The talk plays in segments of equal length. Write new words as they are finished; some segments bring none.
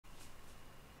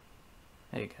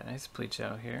Hey guys,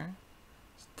 Pleachow here.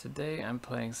 Today I'm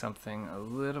playing something a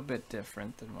little bit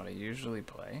different than what I usually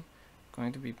play. I'm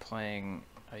going to be playing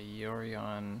a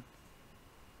Yorion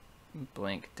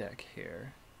blank deck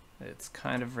here. It's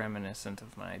kind of reminiscent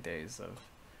of my days of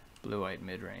blue-white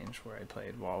mid-range where I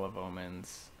played Wall of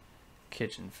Omens,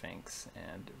 Kitchen Finks,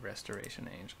 and Restoration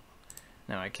Angel.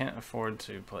 Now I can't afford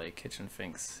to play Kitchen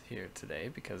Finks here today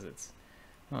because it's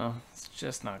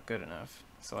just not good enough,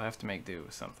 so I'll have to make do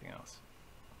with something else.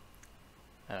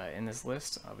 In this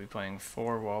list, I'll be playing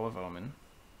 4 Wall of Omen,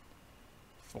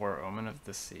 4 Omen of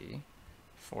the Sea,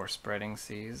 4 Spreading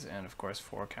Seas, and of course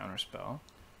 4 Counterspell,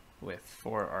 with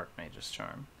 4 Archmage's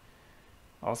Charm.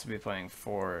 I'll also be playing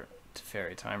 4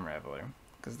 Teferi Time Raveler,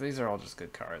 because these are all just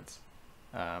good cards.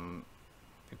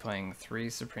 Be playing 3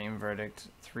 Supreme Verdict,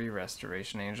 3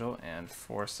 Restoration Angel, and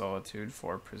 4 Solitude,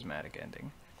 4 Prismatic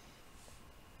Ending.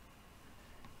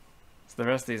 So the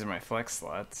rest of these are my flex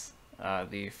slots.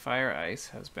 The Fire Ice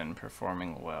has been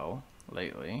performing well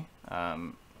lately.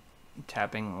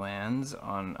 Tapping lands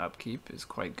on upkeep is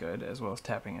quite good, as well as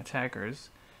tapping attackers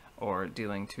or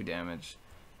dealing 2 damage.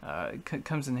 It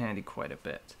comes in handy quite a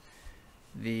bit.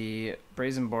 The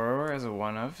Brazen Borrower as a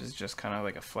 1-of is just kind of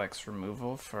like a flex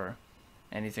removal for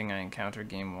anything I encounter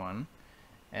game 1.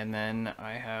 And then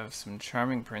I have some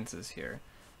Charming Princes here.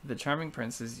 The Charming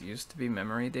Princes used to be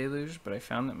Memory Deluge, but I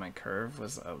found that my curve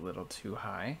was a little too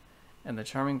high. And the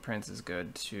Charming Prince is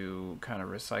good to kind of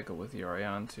recycle with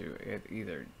Yorion to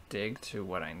either dig to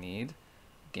what I need,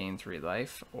 gain 3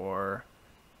 life, or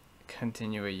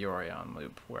continue a Yorion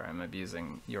loop where I'm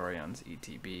abusing Yorion's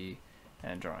ETB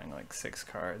and drawing like 6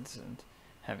 cards and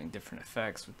having different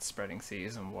effects with Spreading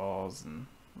Seas and Walls and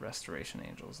Restoration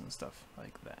Angels and stuff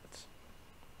like that.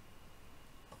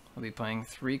 I'll be playing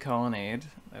 3 Colonnade,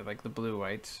 I like the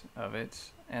blue-white of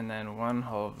it, and then 1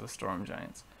 Hull of the Storm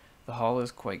Giants. The Hull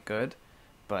is quite good,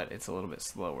 but it's a little bit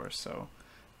slower, so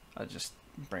I'll just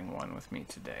bring 1 with me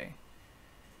today.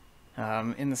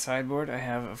 In the sideboard, I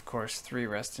have, of course, 3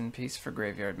 Rest in Peace for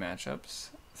graveyard matchups,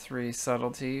 3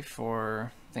 Subtlety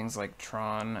for things like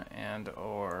Tron and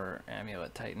or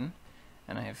Amulet Titan,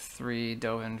 and I have 3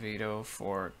 Dovin Veto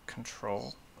for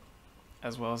control,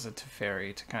 as well as a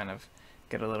Teferi to kind of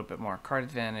get a little bit more card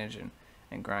advantage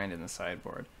and grind in the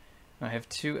sideboard. I have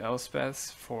 2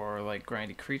 Elspeths for like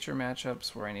grindy creature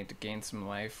matchups where I need to gain some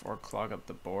life or clog up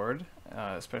the board,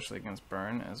 especially against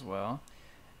burn as well.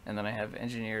 And then I have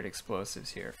Engineered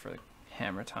Explosives here for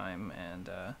hammer time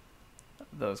and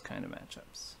those kind of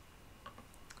matchups.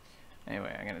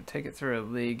 Anyway, I'm going to take it through a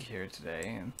league here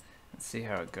today and see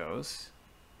how it goes.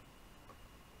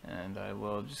 And I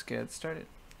will just get started.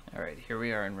 Alright, here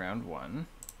we are in round 1.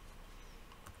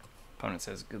 Opponent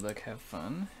says, good luck, have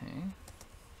fun. Hey.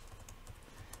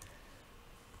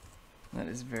 That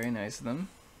is very nice of them.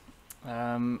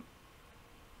 Alright,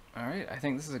 I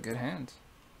think this is a good hand.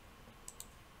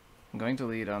 I'm going to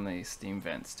lead on the Steam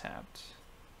Vents tapped.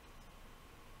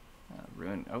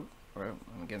 Ruin. Oh,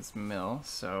 I'm against Mill,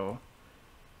 so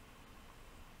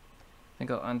I think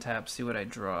I'll untap, see what I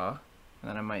draw, and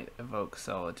then I might evoke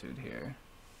Solitude here.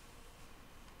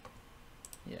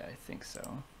 Yeah, I think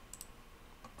so.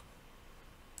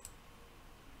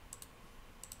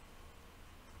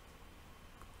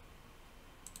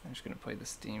 I'm just going to play the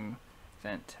Steam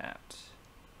Vent tapped.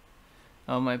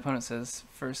 Oh, my opponent says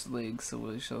first league, so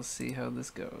we shall see how this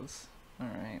goes.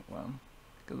 Alright, well,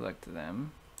 good luck to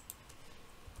them.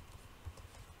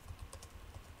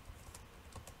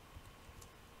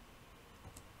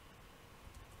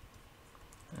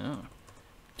 Oh,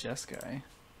 Jeskai.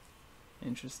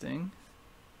 Interesting.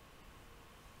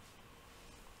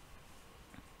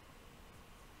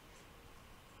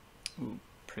 Ooh,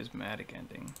 Prismatic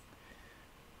Ending.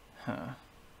 Huh.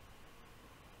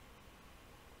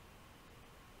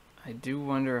 I do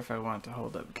wonder if I want to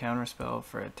hold up Counterspell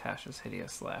for Tasha's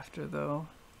Hideous Laughter, though.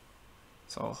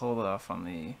 So I'll hold off on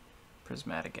the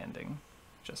Prismatic Ending,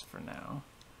 just for now.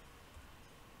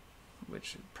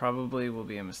 Which probably will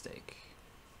be a mistake.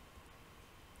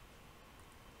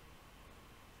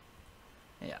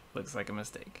 Yeah, looks like a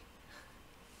mistake.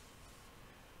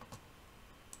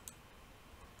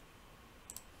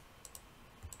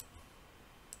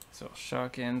 So I'll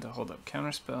shock in to hold up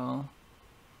Counterspell.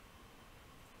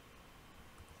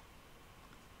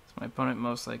 So my opponent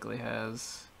most likely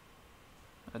has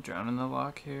a Drown in the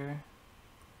Lock here.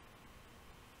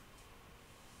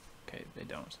 Okay, they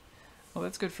don't. Well,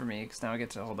 that's good for me, because now I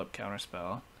get to hold up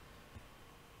Counterspell.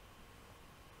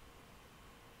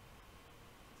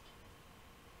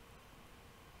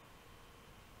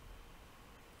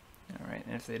 Alright,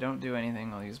 and if they don't do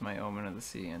anything, I'll use my Omen of the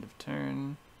Sea end of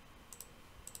turn.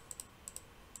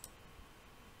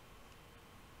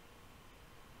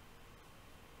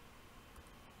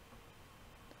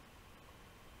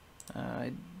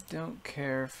 don't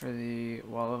care for the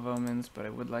Wall of Omens, but I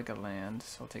would like a land,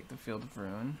 so I'll take the Field of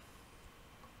Ruin.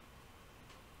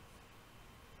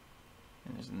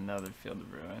 And there's another Field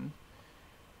of Ruin.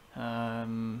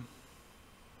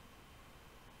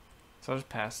 So I'll just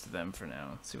pass to them for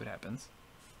now, see what happens.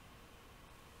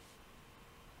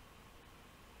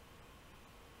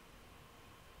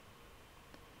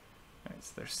 Alright,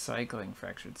 so they're cycling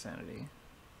Fractured Sanity.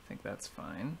 I think that's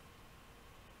fine.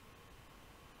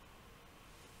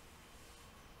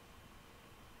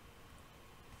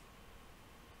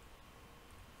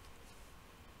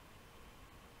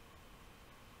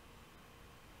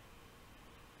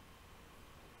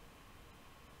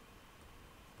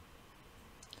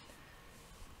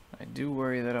 I do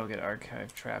worry that I'll get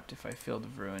Archive trapped if I Field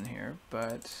of Ruin here,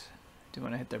 but I do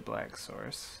want to hit their black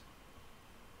source.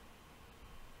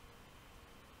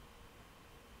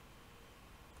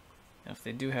 Now, if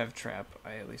they do have trap,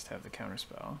 I at least have the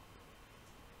Counterspell.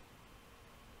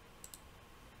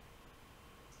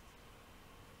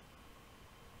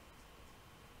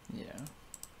 Yeah.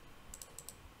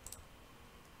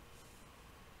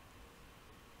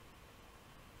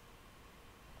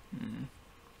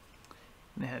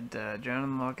 They had Drown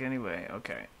in the Lock anyway.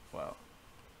 Okay, well.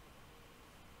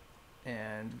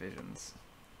 And Visions.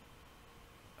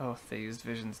 Oh, they used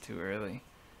Visions too early.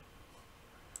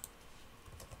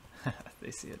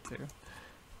 They see it too.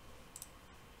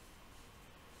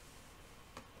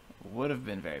 Would have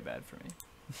been very bad for me.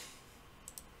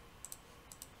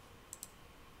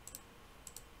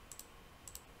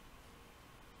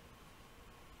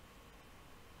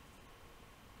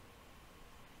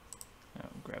 I'll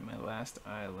grab my last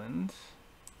island.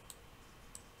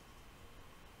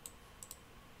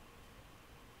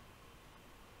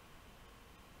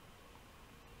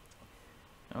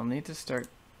 I'll need to start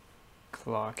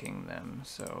clocking them,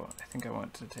 so I think I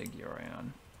want to take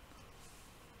Yorion.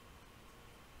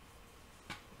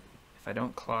 If I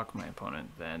don't clock my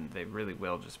opponent, then they really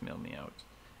will just mill me out,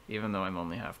 even though I'm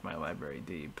only half my library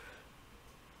deep.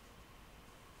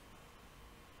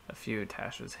 A few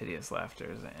Tasha's Hideous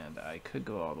Laughters, and I could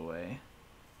go all the way.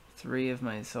 3 of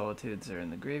my Solitudes are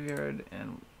in the graveyard,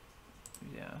 and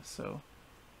yeah, so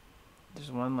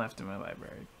there's 1 left in my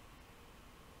library.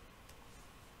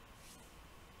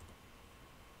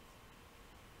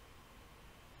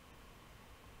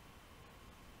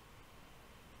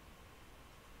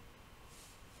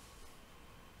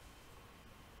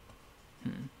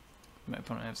 My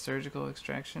opponent has Surgical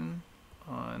Extraction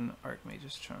on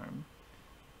Archmage's Charm.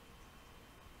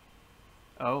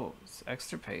 Oh, it's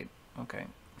Extirpate. Okay.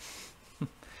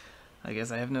 I guess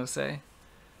I have no say.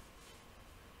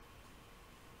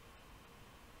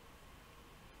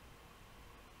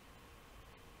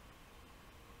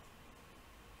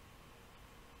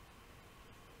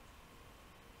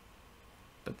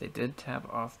 But they did tap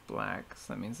off black,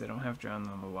 so that means they don't have Drown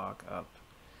on the Lock up.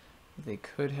 They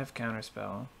could have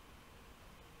Counterspell.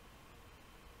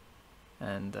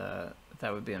 And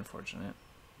that would be unfortunate.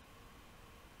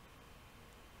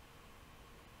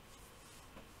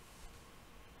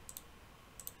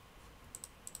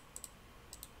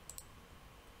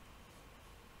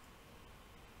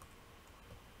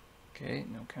 Okay,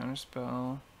 no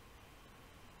Counterspell.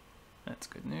 That's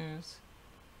good news.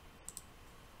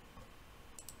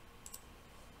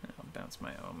 I'll bounce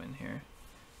my Omen here.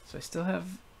 So I still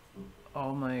have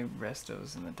all my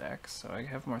restos in the deck, so I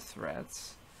have more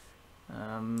threats.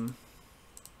 I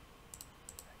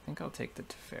think I'll take the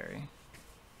Teferi.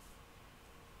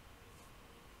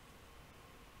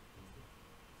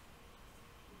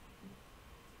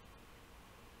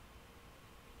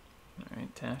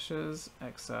 Alright, Tasha's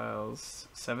exiles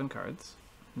 7 cards.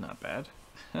 Not bad.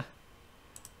 Oh,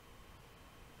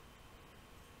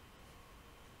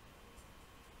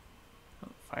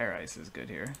 Fire Ice is good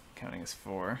here, counting as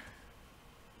 4.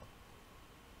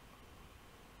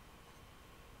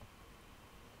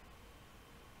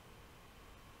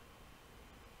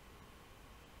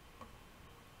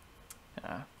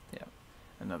 Yeah,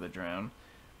 another Drown.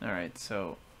 Alright,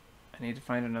 so I need to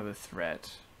find another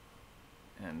threat,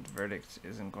 and Verdict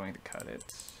isn't going to cut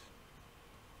it. So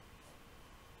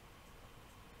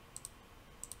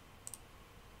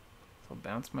I'll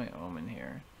bounce my Omen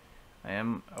here. I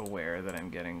am aware that I'm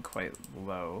getting quite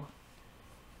low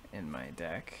in my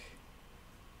deck.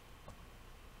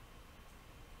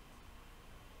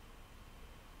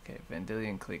 Okay,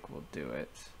 Vendilion Clique will do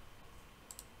it.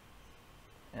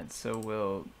 And so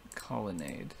will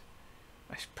Colonnade.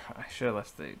 I should have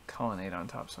left the Colonnade on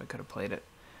top so I could have played it.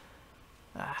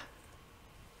 Ah.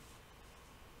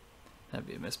 That'd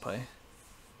be a misplay.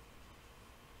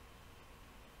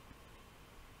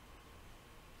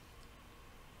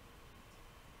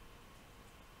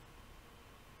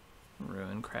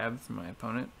 crab from my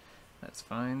opponent. That's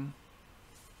fine.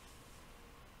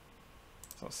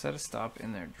 So I'll set a stop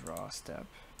in their draw step.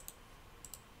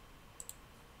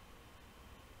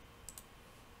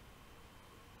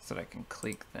 So that I can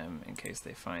clique them in case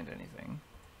they find anything.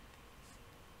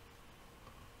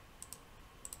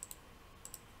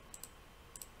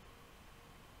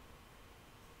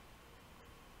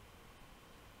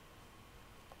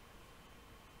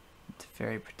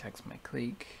 Teferi protects my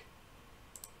clique.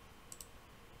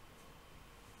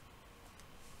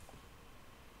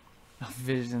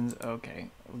 Visions, okay,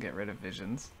 we'll get rid of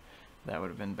visions. That would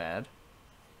have been bad.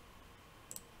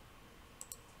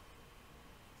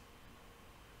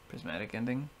 Prismatic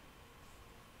Ending,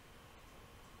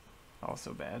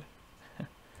 also bad,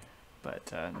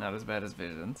 but not as bad as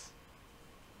visions.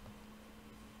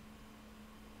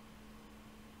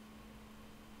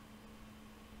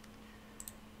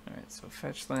 Alright, so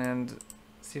fetch land,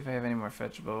 see if I have any more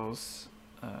fetchables.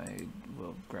 I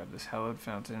will grab this Hallowed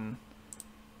Fountain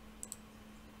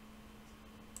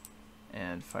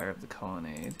and fire up the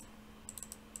Colonnade.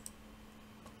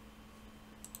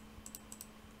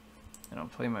 And I'll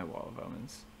play my Wall of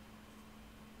Omens.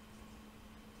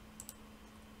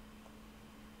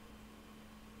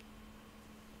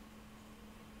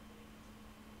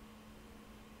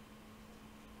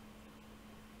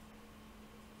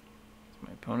 So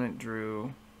my opponent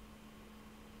drew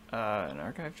an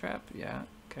Archive Trap, yeah,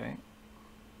 okay.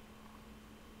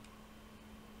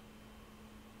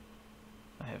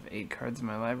 I have 8 cards in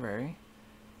my library,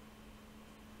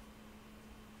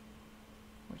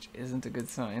 which isn't a good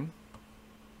sign.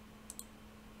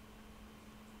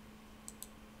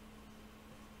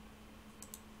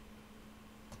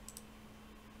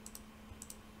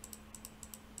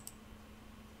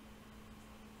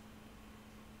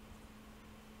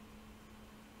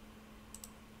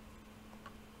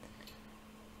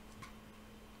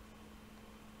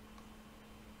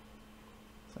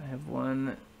 So I have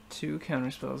 2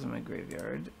 counterspells in my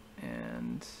graveyard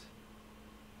and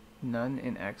none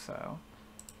in exile.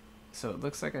 So it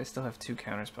looks like I still have 2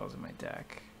 counterspells in my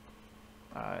deck.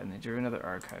 And they drew another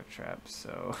Archive Trap,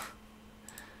 so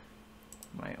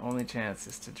my only chance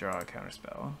is to draw a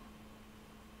counterspell.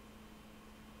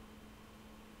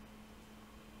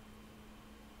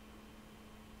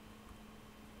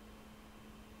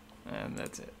 And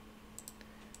that's it.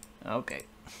 Okay.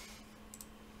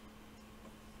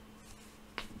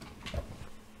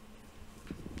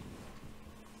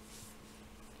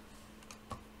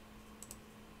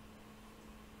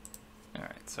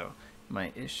 So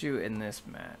my issue in this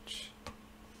match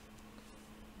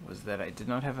was that I did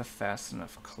not have a fast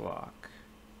enough clock,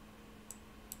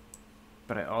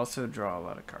 but I also draw a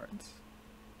lot of cards.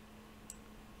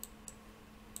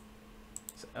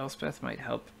 So Elspeth might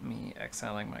help me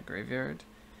exiling my graveyard,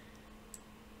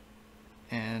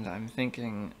 and I'm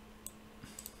thinking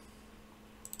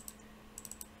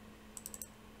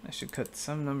I should cut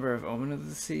some number of Omen of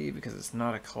the Sea because it's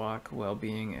not a clock while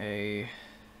being a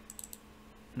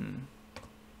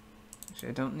Actually,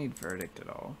 I don't need Verdict at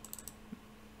all.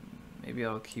 Maybe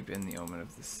I'll keep in the Omen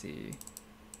of the Sea.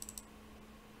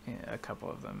 Yeah, a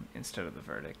couple of them instead of the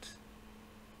Verdict.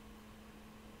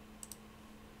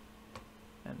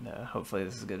 And hopefully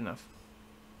this is good enough.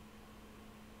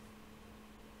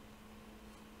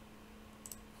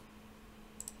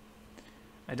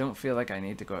 I don't feel like I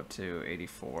need to go up to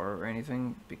 84 or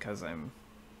anything because I'm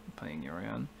playing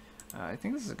Yorion. I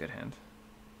think this is a good hand.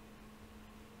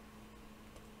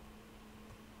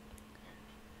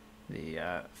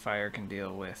 The fire can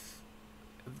deal with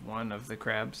one of the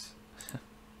crabs.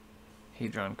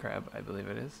 Hedron crab, I believe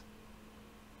it is.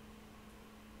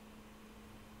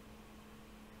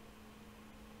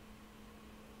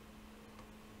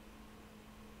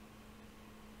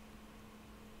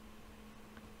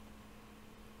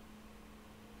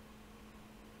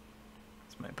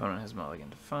 So my opponent has mulligan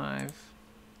to 5.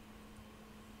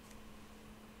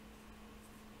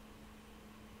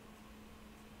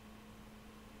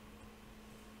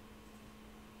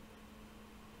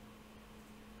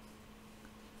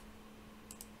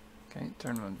 Okay,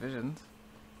 turn 1 visions.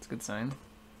 It's a good sign.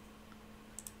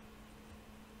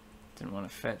 Didn't want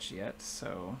to fetch yet,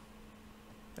 so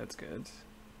that's good.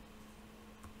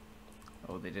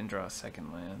 Oh, they didn't draw a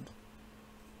second land.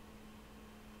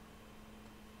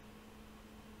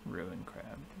 Ruin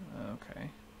crab. Okay.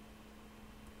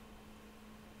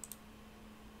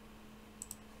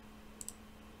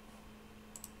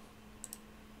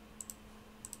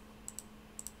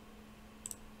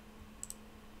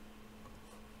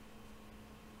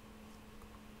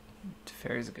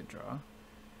 Teferi's a good draw.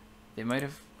 They might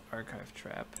have Archive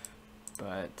Trap,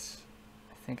 but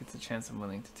I think it's a chance I'm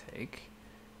willing to take.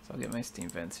 So I'll get my steam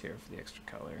vents here for the extra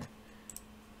color.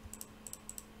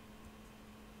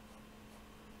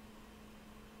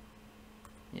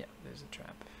 Yeah, there's a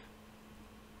trap.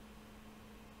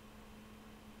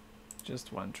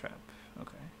 Just one trap,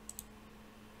 okay.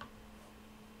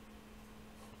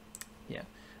 Yeah,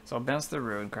 so I'll bounce the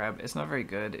Ruin Crab. It's not very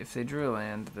good. If they drew a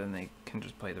land, then they can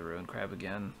just play the Ruin Crab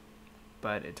again.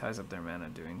 But it ties up their mana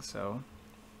doing so.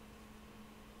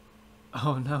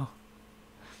 Oh no.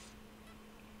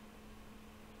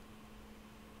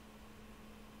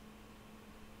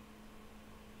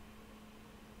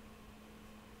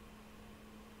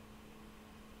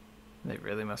 They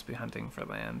really must be hunting for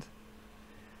land.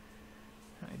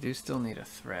 I do still need a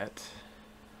threat.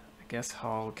 I guess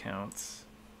Hall counts.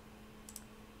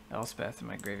 Elspeth in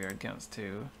my graveyard counts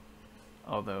too,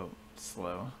 although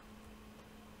slow.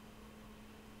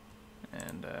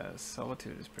 And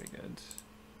Solitude is pretty good.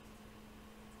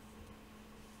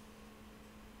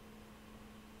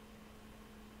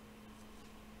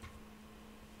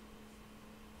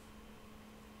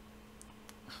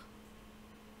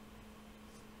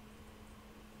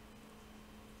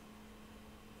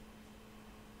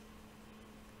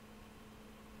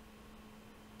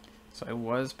 So I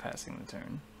was passing the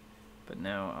turn, but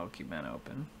now I'll keep mana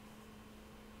open.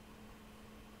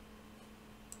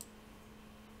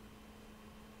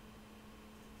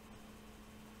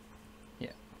 Yeah,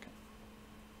 okay.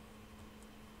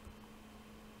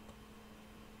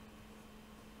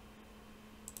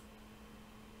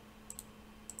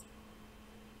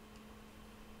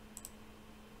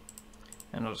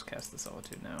 And I'll just cast the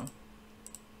Solitude now.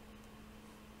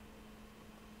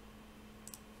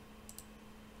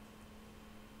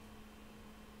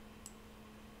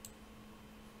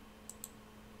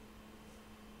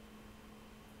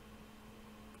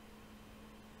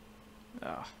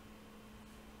 Ah,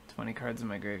 20 cards in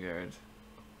my graveyard.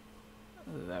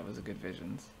 That was a good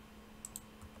Visions.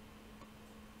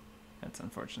 That's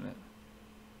unfortunate.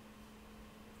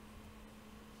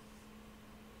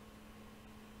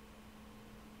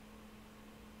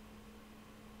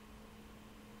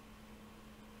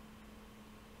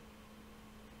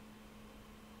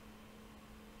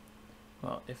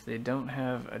 Well, if they don't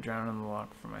have a Drown in the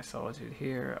Lock for my Solitude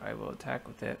here, I will attack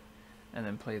with it, and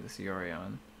then play this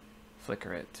Yorion.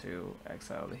 Flicker it to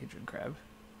exile the Hedron Crab.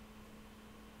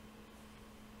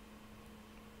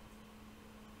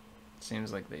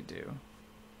 Seems like they do.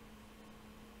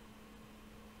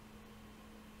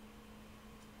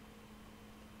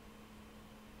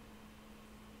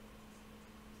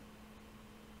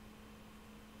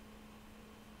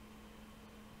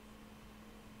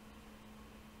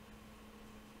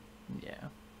 Yeah.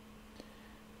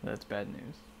 That's bad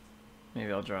news.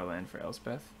 Maybe I'll draw a land for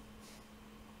Elspeth.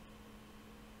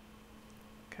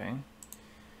 Okay.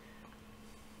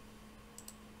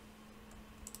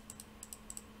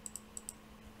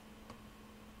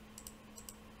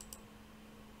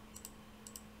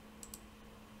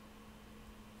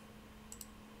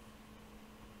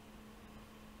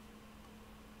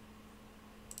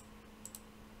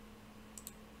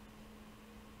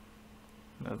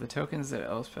 Now the tokens that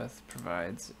Elspeth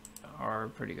provides are a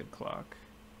pretty good clock.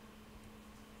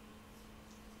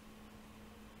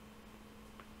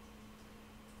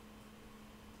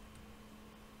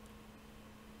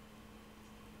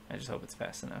 I just hope it's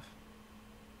fast enough.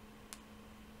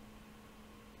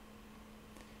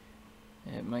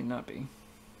 It might not be.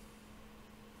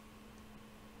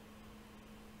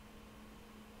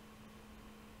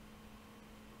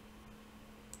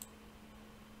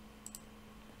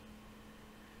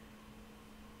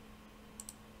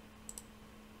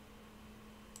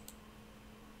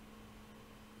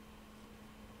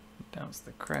 Bounce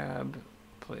the crab,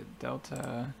 play the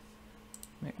delta,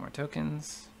 make more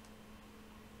tokens.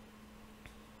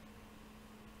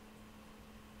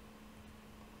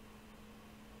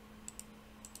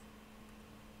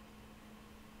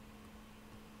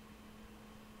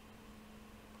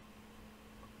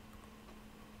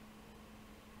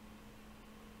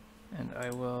 And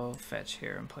I will fetch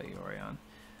here and play Yorion.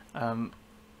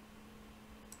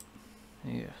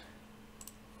 Yeah.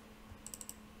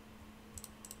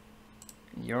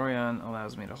 Yorion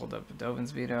allows me to hold up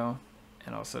Dovin's Veto,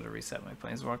 and also to reset my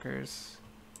Planeswalkers,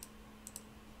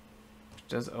 which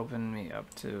does open me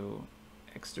up to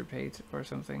Extirpate or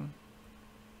something.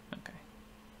 Okay.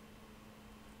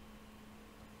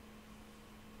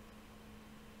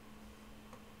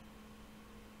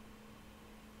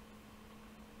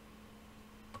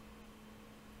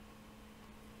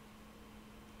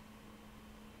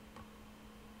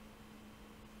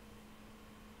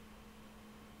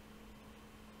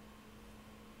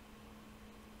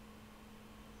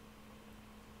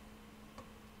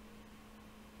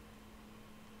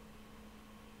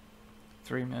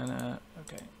 3 mana.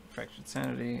 Okay, Fractured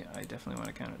Sanity. I definitely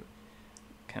want to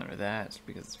counter that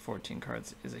because 14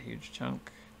 cards is a huge chunk.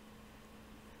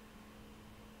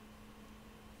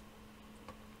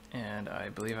 And I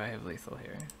believe I have lethal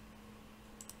here.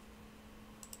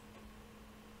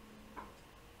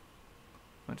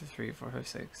 One, two, three, 4, 5,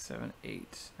 6, 7,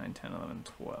 8, 9, 10, 11,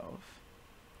 12.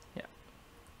 Yeah.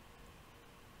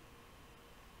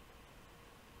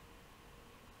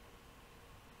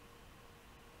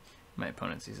 My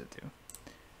opponent sees it too.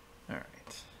 Alright.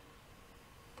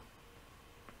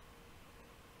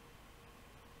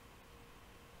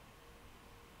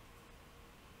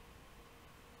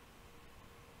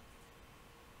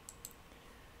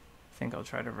 I think I'll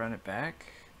try to run it back.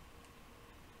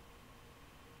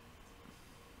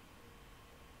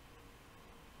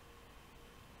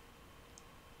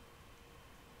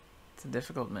 It's a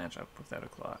difficult matchup without a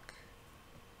clock.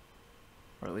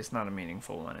 Or at least not a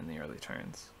meaningful one in the early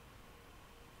turns.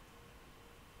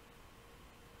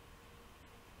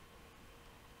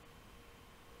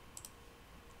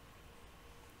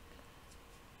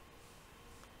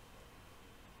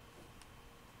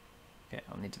 Okay,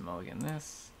 I'll need to mulligan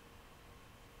this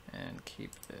and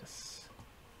keep this.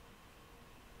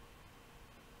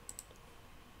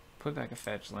 Put back a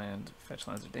fetch land. Fetch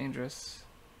lands are dangerous.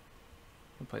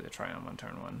 We'll play the Triome on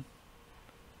turn 1.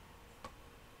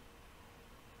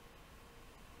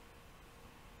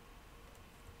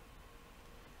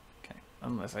 Okay,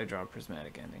 unless I draw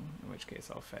Prismatic Ending, in which case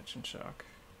I'll fetch and shock.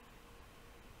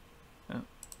 Oh,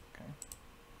 okay.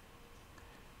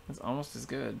 That's almost as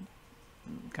good.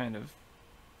 Kind of.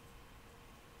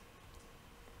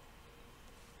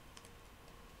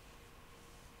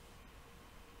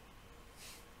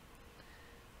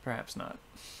 Perhaps not.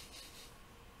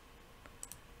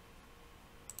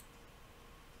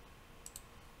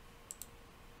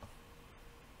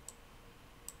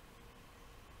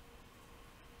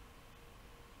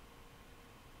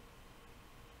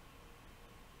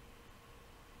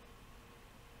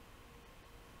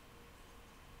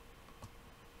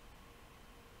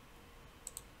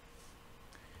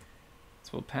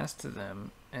 So we'll pass to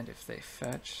them, and if they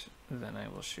fetch, then I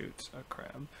will shoot a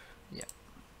crab. Yeah.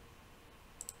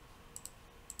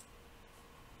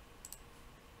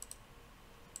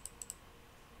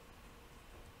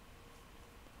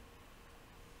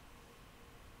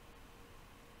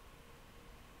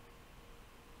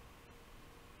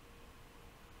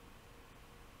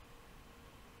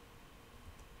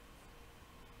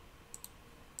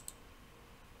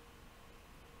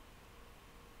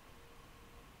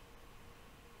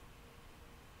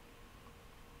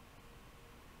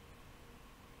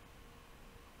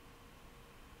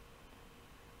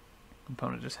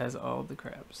 Opponent just has all the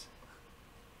crabs.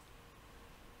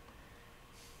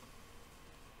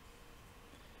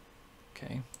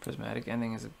 Okay, Prismatic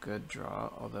Ending is a good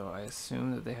draw, although I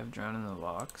assume that they have Drown in the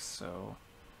Locks, so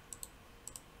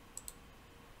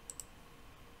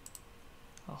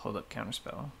I'll hold up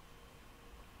Counterspell.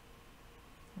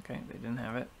 Okay, they didn't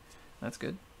have it. That's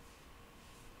good.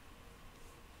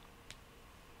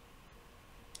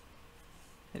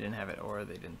 They didn't have it, or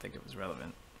they didn't think it was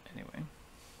relevant anyway.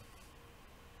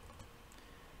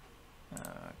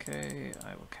 Okay,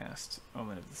 I will cast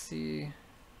Omen of the Sea.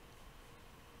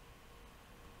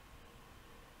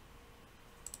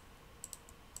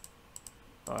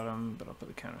 Bottom, but I'll put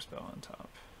the Counterspell on top.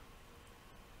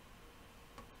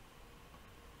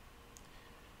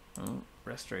 Oh,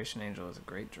 Restoration Angel is a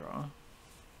great draw.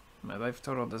 My life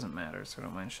total doesn't matter, so I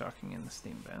don't mind shocking in the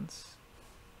Steam Vents.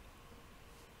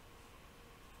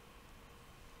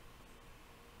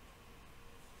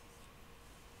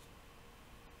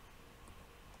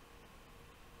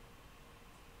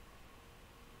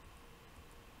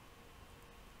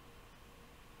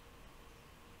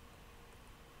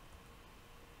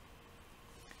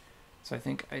 So I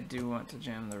think I do want to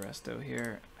jam the Resto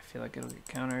here. I feel like it'll get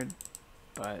countered,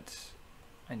 but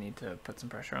I need to put some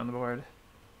pressure on the board.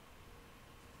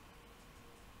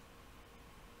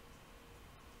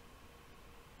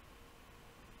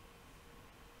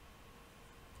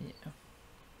 Yeah.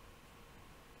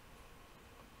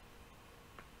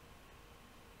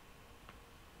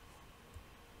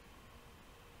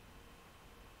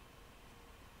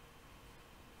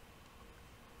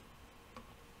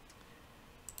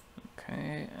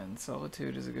 Okay, and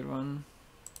Solitude is a good one.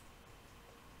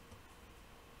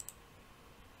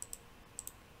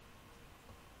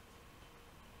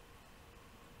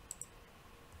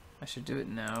 I should do it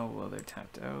now while they're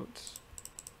tapped out,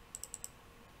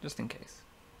 just in case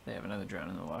they have another Drown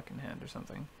in the Lock in hand or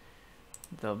something.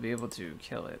 They'll be able to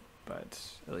kill it, but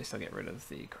at least I'll get rid of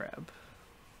the crab.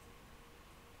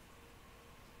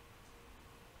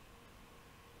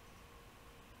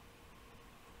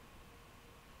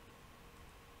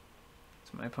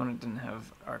 So my opponent didn't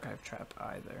have Archive Trap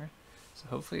either. So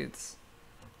hopefully it's...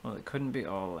 Well, it couldn't be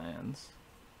all lands.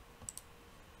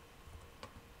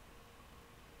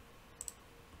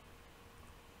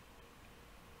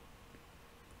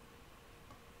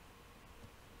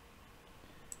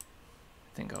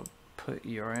 I think I'll put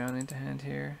Yorion into hand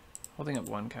here. Holding up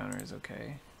one counter is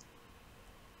okay.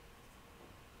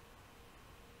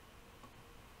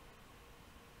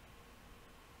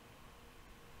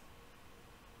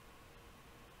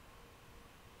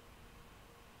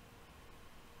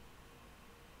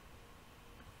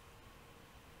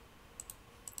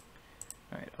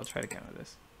 Alright, I'll try to counter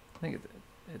this. I think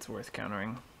it's worth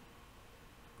countering.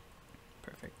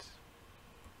 Perfect.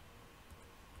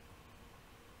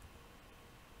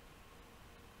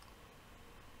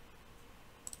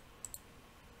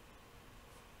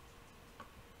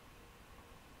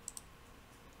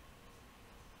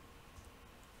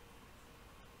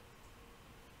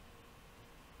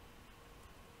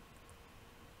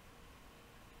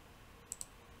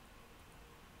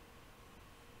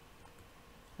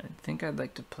 I think I'd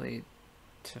like to play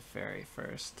Teferi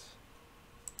first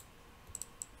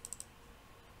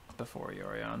before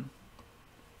Yorion.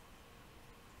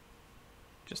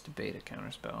 Just to bait a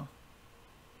counterspell.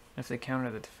 If they counter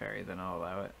the Teferi, then I'll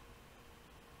allow it.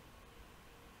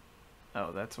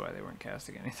 Oh, that's why they weren't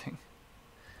casting anything.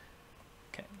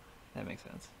 Okay, that makes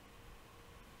sense.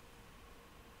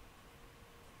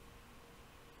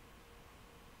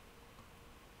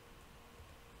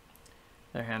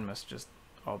 Their hand must just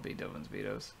all be Dovin's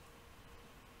vetoes.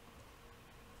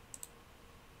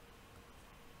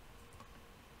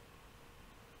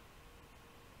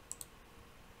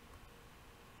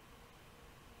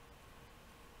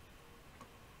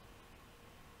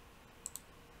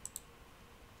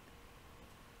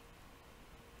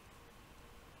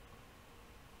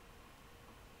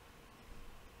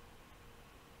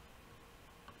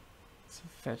 So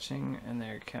fetching, and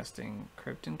they're casting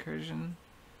Crypt Incursion.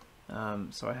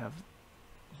 So I have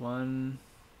 1,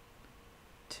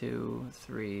 2,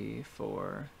 3,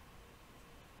 4,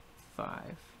 5.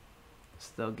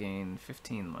 So they'll gain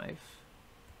 15 life.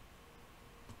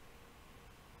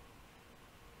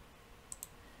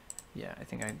 Yeah, I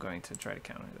think I'm going to try to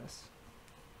counter this.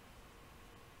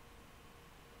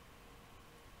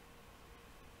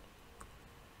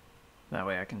 That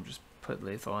way I can just put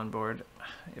lethal on board.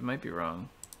 It might be wrong,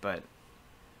 but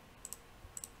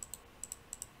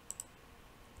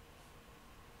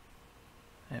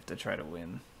I have to try to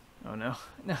win. Oh no,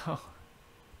 no.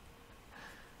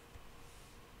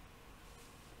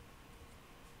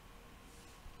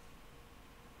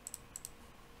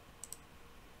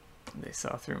 They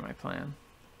saw through my plan.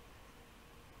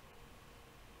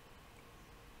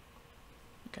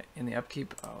 Okay, in the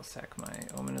upkeep, I'll sack my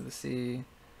Omen of the Sea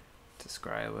to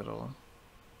scry a little.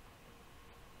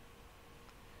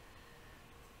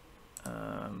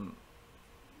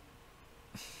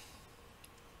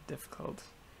 Difficult.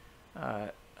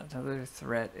 Another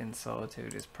threat in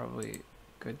Solitude is probably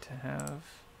good to have.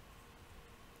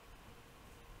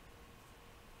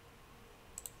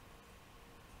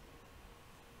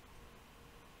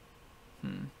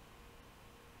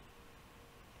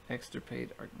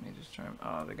 Extirpate Archmage's Charm.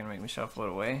 Oh, they're gonna make me shuffle it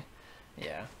away?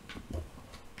 Yeah.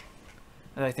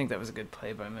 I think that was a good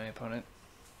play by my opponent.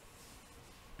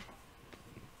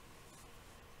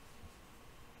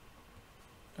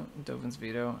 Oh, Dovin's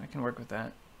Veto. I can work with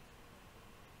that.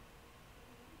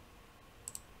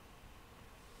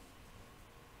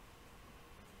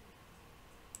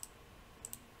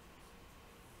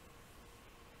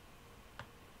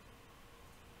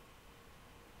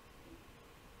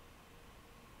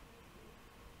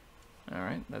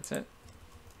 Alright, that's it.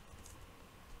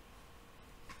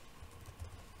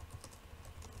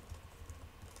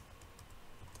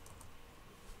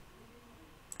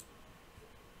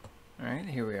 Alright,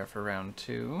 here we are for round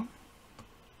 2.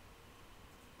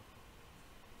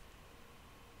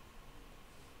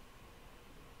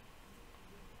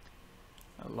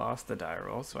 I lost the die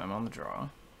roll, so I'm on the draw.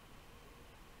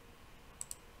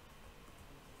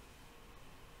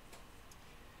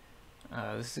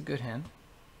 This is a good hand.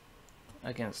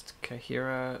 Against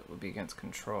Kahira would be against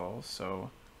control,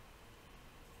 so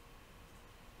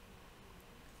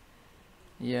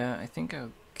yeah, I think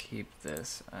I'll keep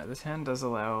this. This hand does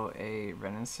allow a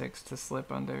Renin 6 to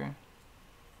slip under.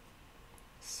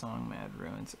 Song Mad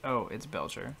Ruins. Oh, it's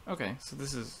Belcher. Okay, so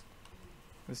this is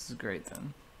great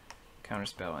then.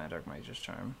 Counterspell and Archmage's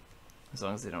Charm, as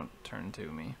long as they don't turn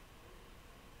to me.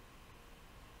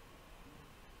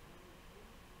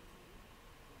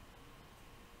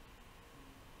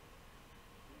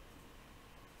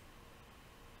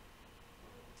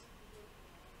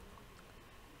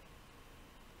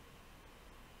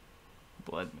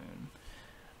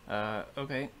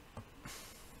 Okay.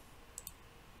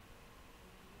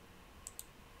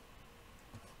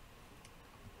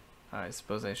 I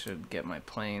suppose I should get my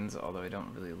planes, although I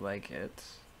don't really like it.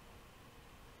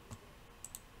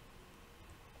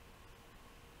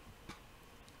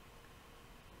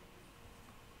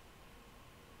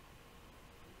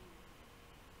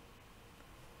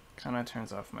 Kinda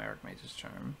turns off my Archmage's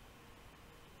Charm.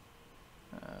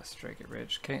 Strike it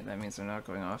rich. Okay, that means they're not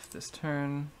going off this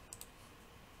turn.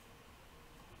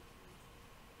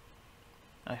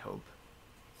 I hope.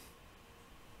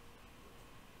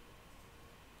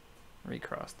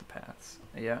 Recross the paths.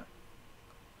 Yeah.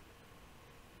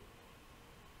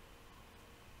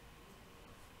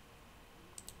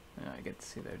 Now I get to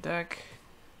see their deck.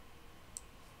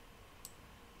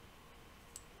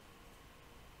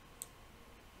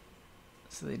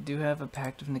 So they do have a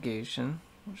Pact of Negation,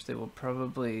 which they will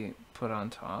probably put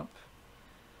on top.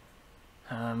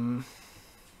 4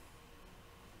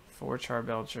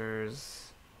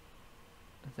 Charbelchers.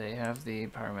 They have the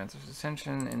Pyromancer's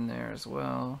Ascension in there as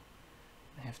well.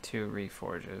 They have 2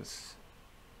 Reforges.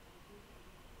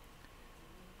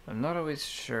 I'm not always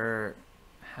sure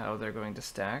how they're going to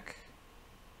stack.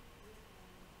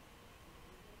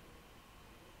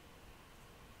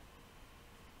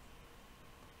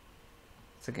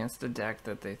 It's against a deck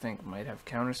that they think might have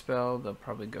Counterspell. They'll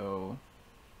probably go,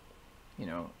 you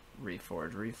know,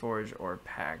 Reforge, or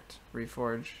Pact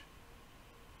Reforge.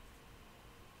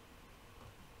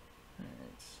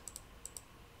 Alright.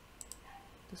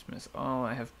 Dismiss all.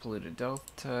 I have Polluted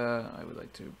Delta. I would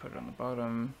like to put it on the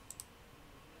bottom.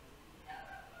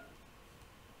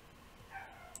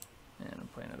 And I'll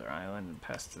play another island and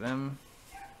pass to them.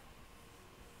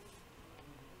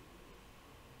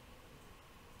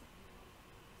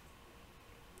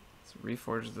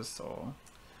 Reforge the Soul.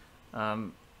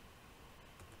 I'm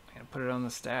gonna put it on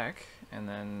the stack and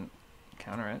then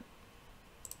counter it.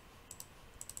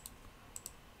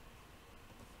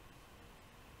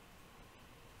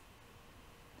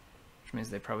 Which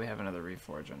means they probably have another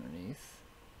Reforge underneath.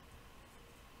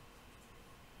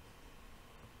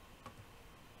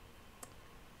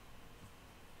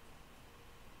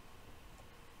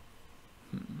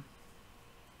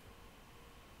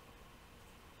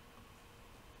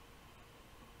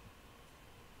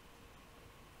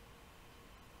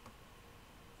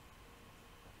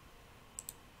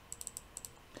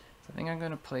 I think I'm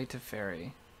going to play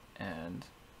Teferi and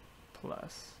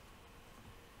plus.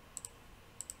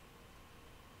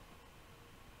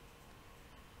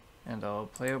 And I'll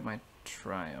play out my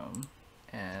Triome,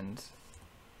 and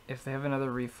if they have another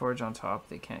Reforge on top,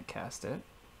 they can't cast it.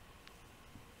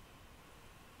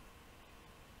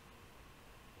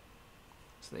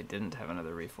 So they didn't have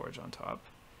another Reforge on top.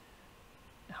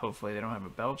 Hopefully they don't have a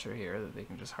Belcher here that they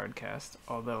can just hard cast,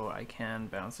 although I can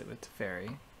bounce it with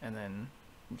Teferi and then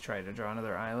try to draw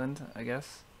another island, I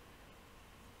guess.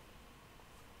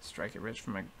 Strike it rich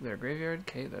from their graveyard.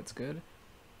 Okay, that's good.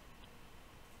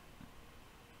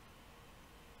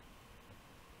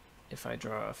 If I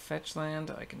draw a fetch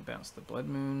land, I can bounce the Blood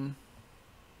Moon.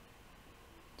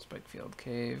 Spikefield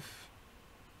Cave.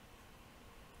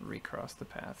 Recross the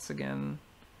paths again.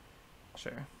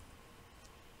 Sure.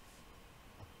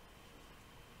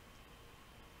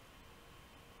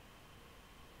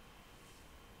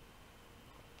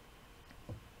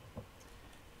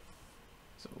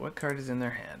 So what card is in their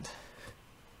hand?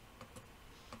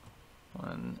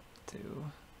 1, 2,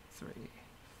 3,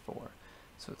 4.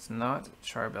 So it's not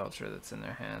Charbelcher that's in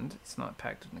their hand. It's not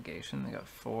Pact of Negation. They got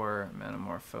 4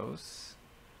 Manamorphose.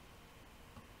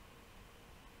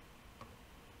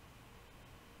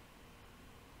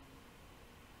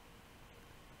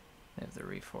 They have the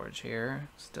Reforge here,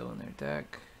 still in their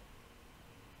deck.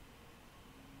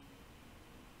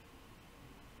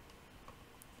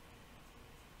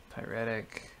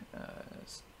 Pyretic,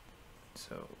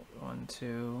 so 1,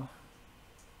 2.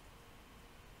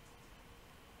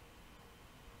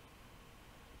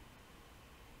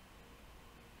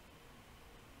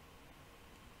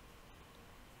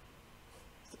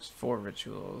 There's 4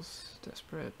 rituals.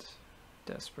 Desperate,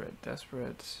 Desperate,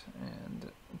 Desperate,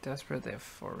 and Desperate. They have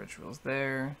 4 rituals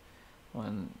there.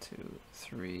 1, 2,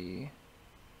 3.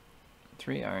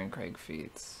 3 Iron Crag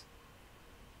Feats.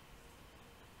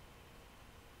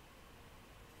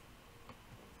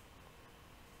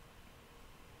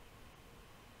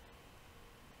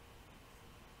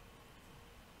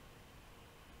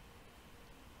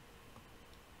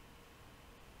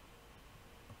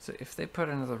 So if they put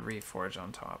another Reforge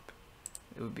on top,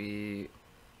 it would be,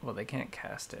 well, they can't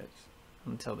cast it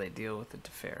until they deal with the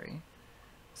Teferi.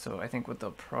 So I think what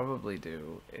they'll probably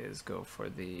do is go for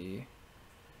the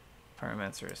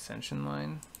Pyromancer Ascension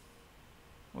line,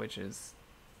 which is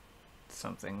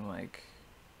something like,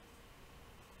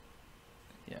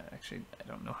 yeah, actually I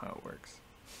don't know how it works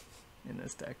in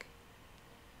this deck.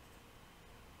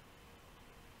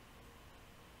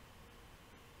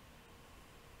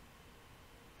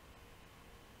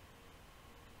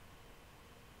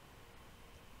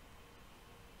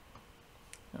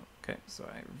 Okay, so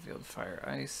I revealed Fire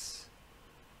Ice.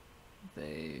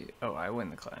 Oh, I win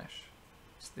the clash.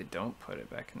 So they don't put it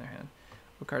back in their hand.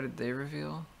 What card did they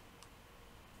reveal?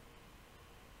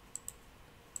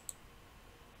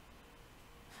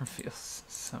 Reveals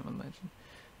Summon Legend.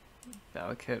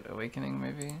 Valakut Awakening,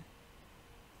 maybe?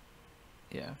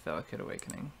 Yeah, Valakut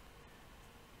Awakening.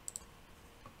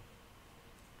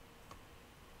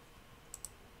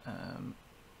 No,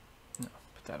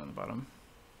 put that on the bottom.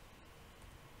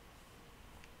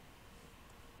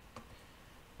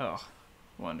 Oh,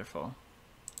 wonderful.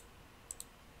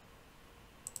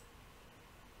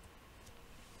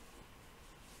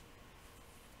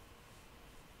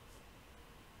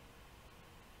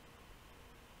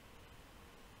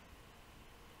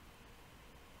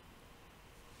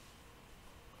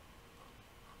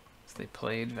 So they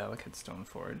played Valakut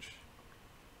Stoneforge,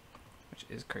 which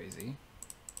is crazy.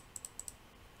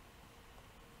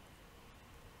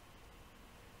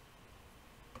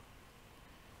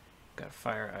 Got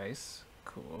Fire Ice,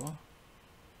 cool.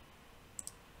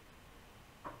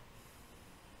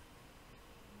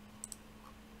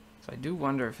 So I do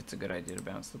wonder if it's a good idea to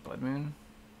bounce the Blood Moon.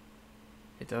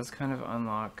 It does kind of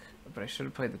unlock, but I should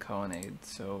have played the Colonnade,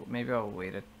 so maybe I'll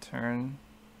wait a turn.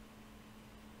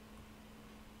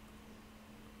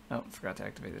 Oh, forgot to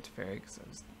activate the Teferi because I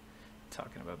was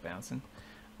talking about bouncing.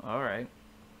 Alright.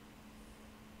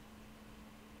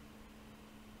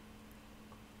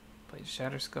 Played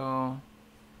Shatterskull.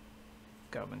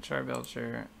 Goblin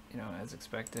Charbelcher, you know, as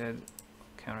expected.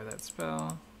 Counter that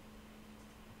spell.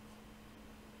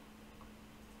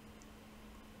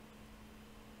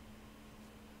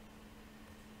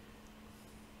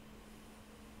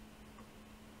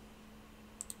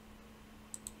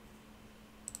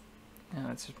 Yeah,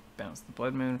 let's just bounce the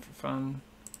Blood Moon for fun.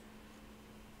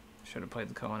 Should have played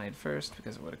the Colonnade first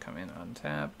because it would have come in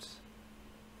untapped.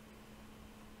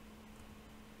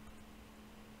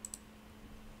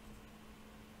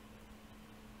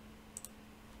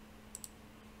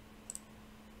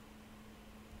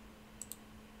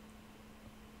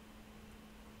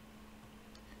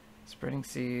 Spreading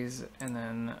Seas, and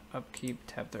then upkeep,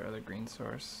 tap their other green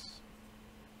source.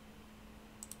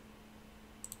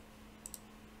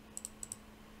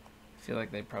 I feel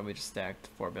like they probably just stacked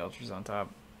 4 Belchers on top.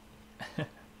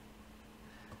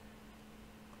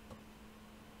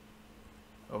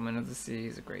 Omen of the Sea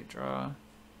is a great draw.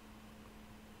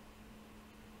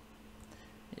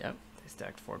 Yep, they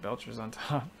stacked 4 Belchers on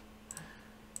top.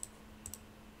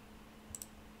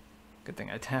 Good thing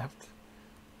I tapped.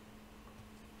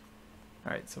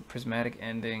 Alright, so Prismatic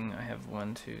Ending, I have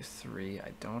 1, 2, 3.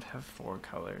 I don't have 4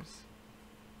 colors.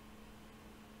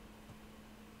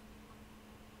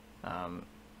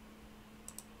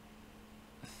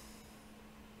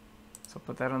 So I'll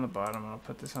put that on the bottom, and I'll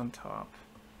put this on top.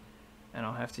 And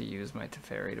I'll have to use my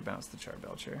Teferi to bounce the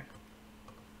Charbelcher.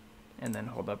 And then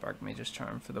hold up Archmage's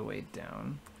Charm for the weight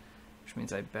down. Which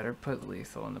means I better put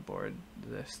lethal on the board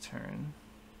this turn.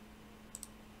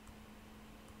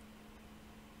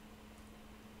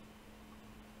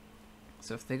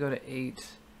 So if they go to 8,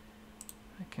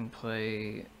 I can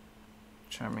play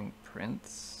Charming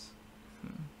Prince.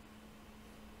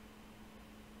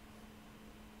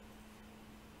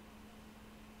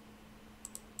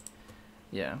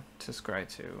 Yeah, to scry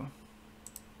 2.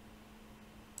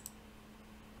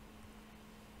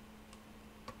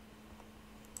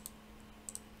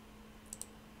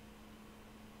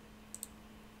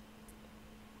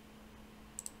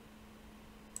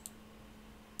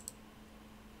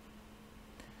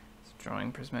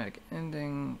 Drawing Prismatic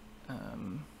Ending,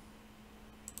 and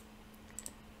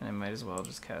I might as well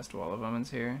just cast Wall of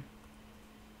Omens here.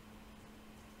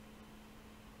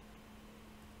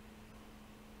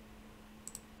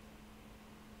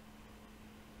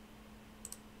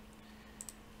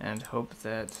 And hope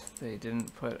that they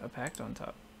didn't put a Pact on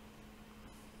top.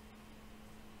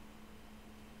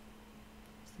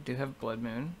 So they do have Blood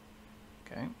Moon,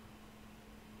 okay.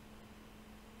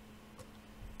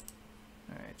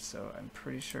 Alright, so I'm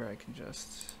pretty sure I can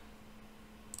just...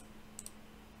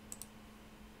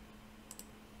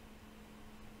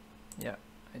 Yeah,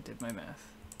 I did my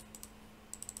math.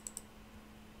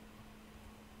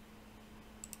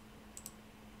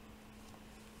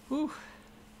 Whew.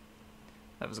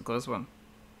 That was a close one.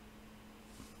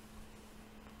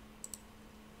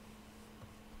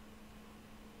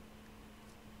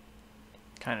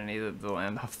 kind of needed the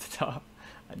land off the top.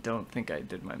 I don't think I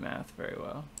did my math very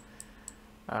well.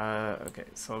 Okay,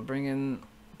 so I'll bring in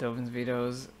Dovin's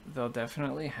Vetoes. They'll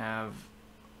definitely have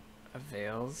a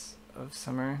Veils of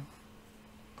Summer,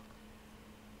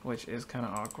 which is kind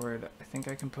of awkward. I think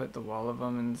I can put the Wall of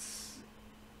Omens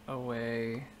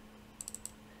away.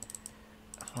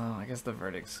 Well, I guess the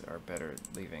verdicts are better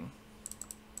leaving.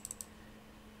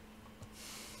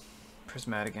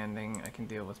 Prismatic Ending, I can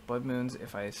deal with Blood Moons.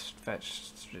 If I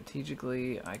fetch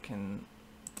strategically, I can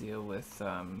deal with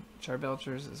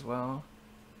Charbelchers as well.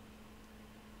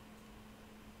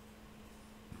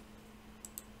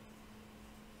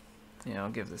 Yeah,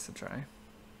 I'll give this a try.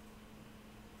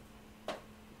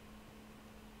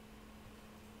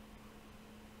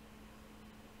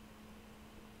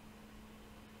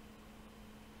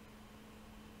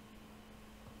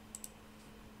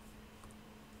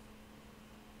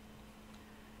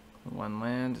 One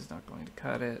land is not going to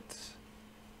cut it.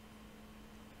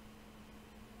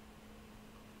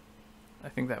 I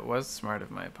think that was smart of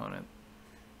my opponent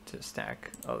to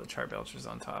stack all the Charbelchers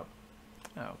on top.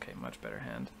 Oh, okay, much better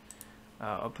hand.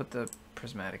 I'll put the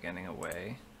Prismatic Ending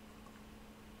away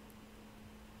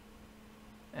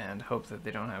and hope that they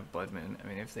don't have Blood Moon. I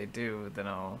mean, if they do, then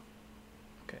I'll...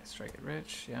 Okay, strike it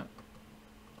rich, yeah.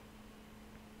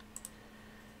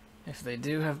 If they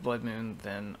do have Blood Moon,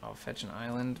 then I'll fetch an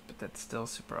island, but that's still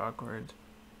super awkward.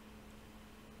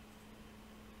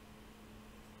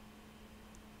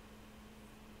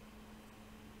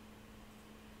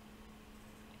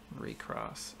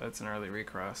 Recross. That's an early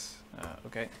recross.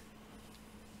 Okay.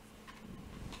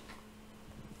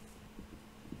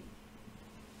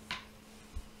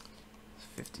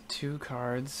 52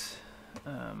 cards.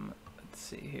 Let's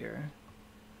see here.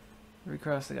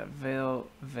 Recross, they got Veil,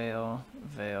 Veil,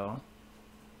 Veil,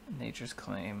 Nature's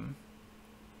Claim.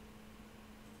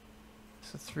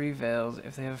 So 3 Veils.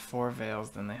 If they have 4 Veils,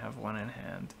 then they have 1 in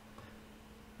hand.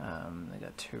 They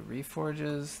got 2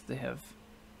 Reforges. They have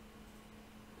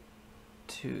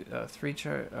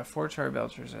 4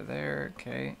 Charbelchers are there.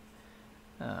 Okay.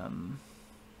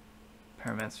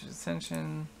 Pyromancer's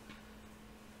Ascension.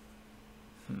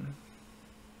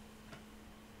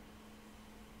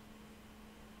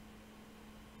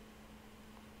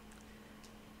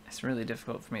 It's really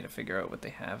difficult for me to figure out what they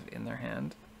have in their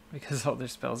hand because all their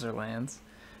spells are lands,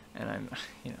 and I'm,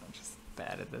 just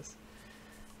bad at this.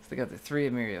 So they got the 3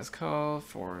 Amiria's Call,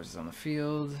 4 is on the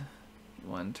field,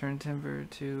 1 Turn Timber,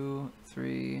 2,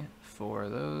 3, 4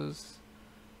 of those.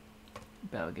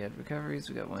 Balagad Recoveries,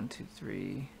 we got 1, 2,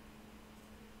 3.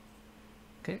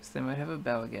 Okay, so they might have a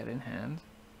Balagad in hand.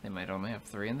 They might only have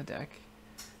 3 in the deck.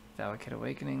 Valakut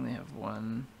Awakening, they have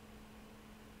 1,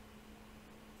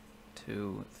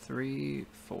 2, 3,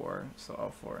 4. So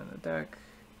all 4 in the deck.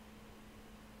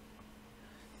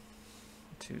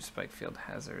 2 Spikefield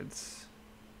Hazards.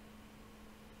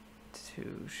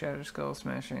 2 Shatter Skull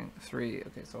Smashing. 3.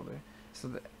 Okay, so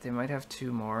they might have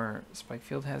 2 more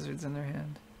Spikefield Hazards in their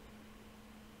hand.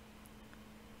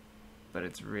 But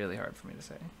it's really hard for me to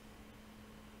say.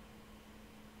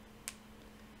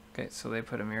 Okay, so they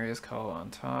put Amiria's Call on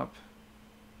top.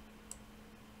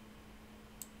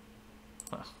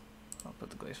 Well, I'll put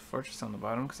the Glacial Fortress on the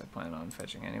bottom because I plan on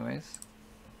fetching anyways.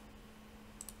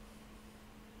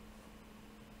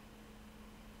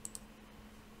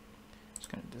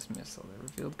 Just going to dismiss all the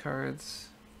revealed cards.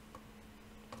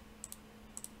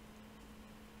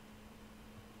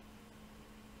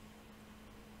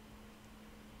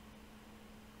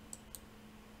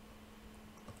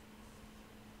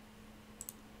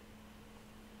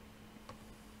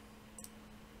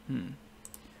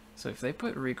 So if they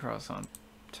put Recross on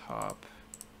top,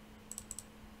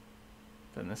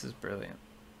 then this is brilliant.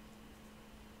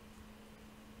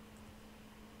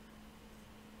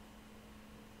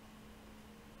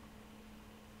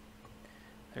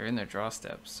 They're in their draw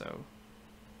steps, so...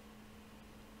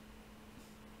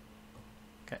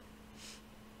 Okay.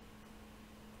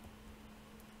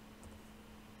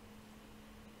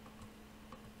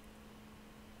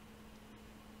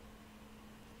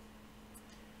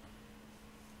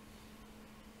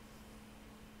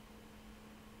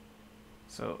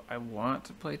 So I want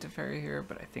to play Teferi here,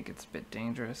 but I think it's a bit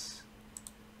dangerous.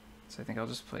 So I think I'll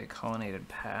just play Colonnaded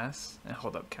Pass and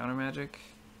hold up Counter Magic.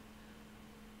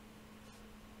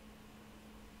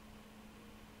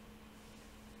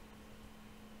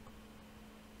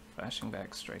 Flashing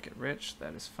back, strike it rich,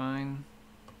 that is fine.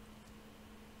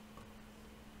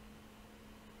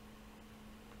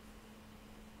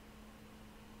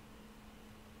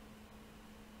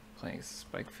 Playing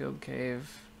Spikefield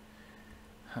Cave.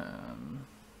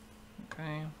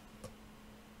 Okay.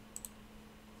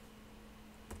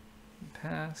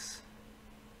 pass.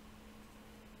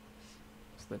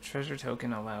 So the treasure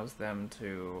token allows them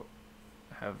to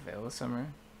have Veil of Summer.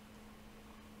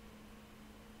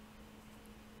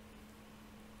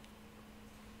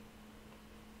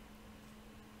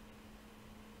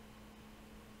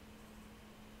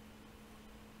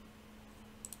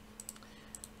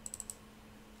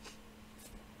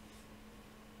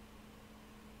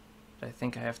 I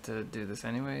think I have to do this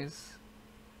anyways.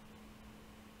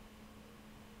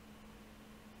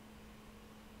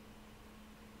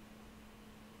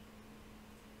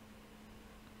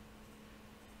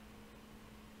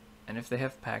 And if they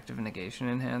have Pact of Negation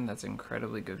in hand, that's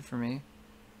incredibly good for me.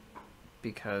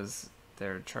 Because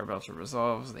their Charbelcher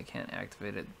resolves, they can't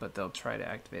activate it, but they'll try to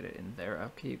activate it in their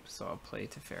upkeep, so I'll play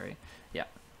Teferi. Yeah.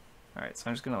 Alright, so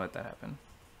I'm just going to let that happen.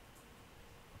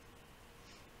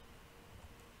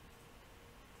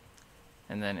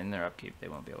 And then in their upkeep, they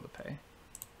won't be able to pay.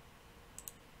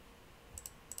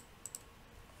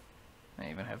 I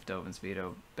even have Dovin's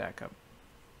Veto back up.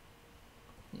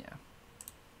 Yeah.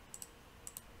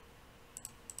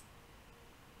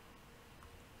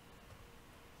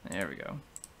 There we go.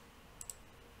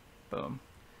 Boom.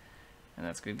 And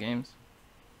that's good games.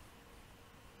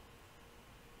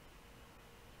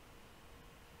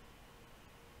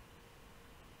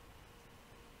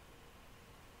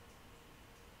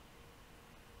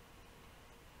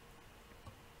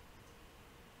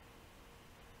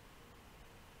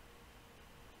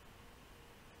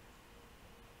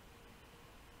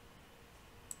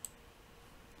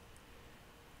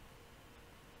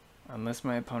 Unless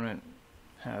my opponent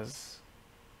has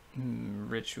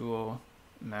Ritual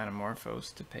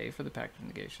Metamorphose to pay for the Pact of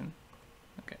Negation.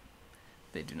 Okay,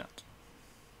 they do not.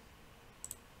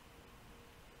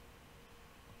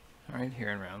 Alright, here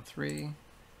in round 3.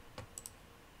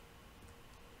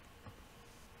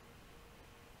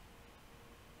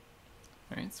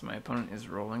 Alright, so my opponent is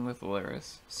rolling with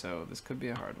Valeris, so this could be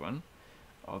a hard one.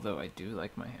 Although I do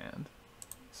like my hand,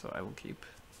 so I will keep.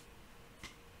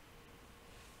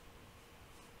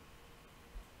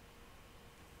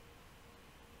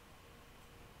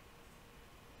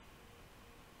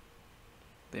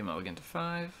 They mulligan to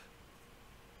 5.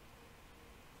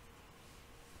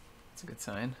 That's a good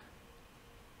sign.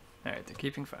 Alright, they're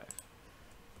keeping 5.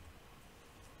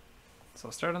 So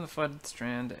I'll start on the Flooded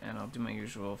Strand, and I'll do my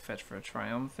usual fetch for a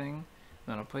Triome thing.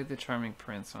 Then I'll play the Charming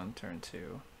Prince on turn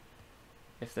 2.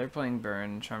 If they're playing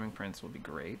Burn, Charming Prince will be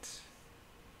great.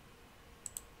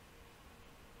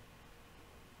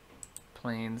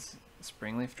 Plains,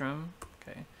 Springleaf Drum.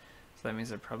 Okay, so that means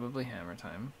they're probably Hammer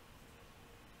Time.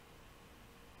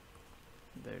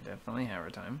 They're definitely Hammer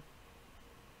Time.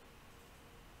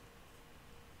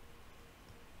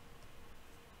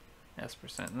 Esper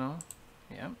Sentinel.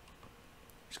 Yep.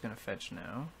 Just gonna fetch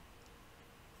now.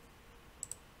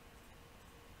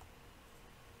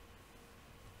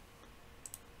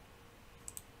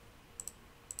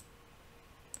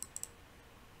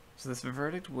 So this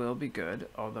Verdict will be good,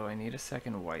 although I need a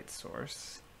second white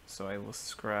source. So I will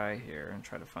scry here and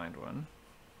try to find one.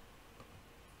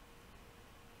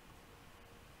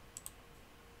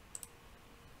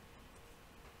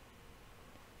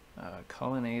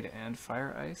 Colonnade and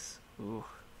Fire Ice. Ooh.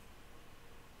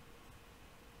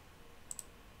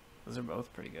 Those are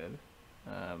both pretty good.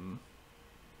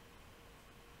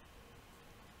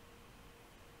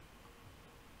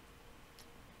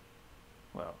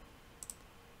 Well,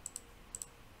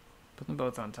 put them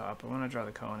both on top. I want to draw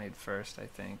the Colonnade first, I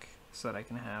think, so that I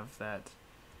can have that,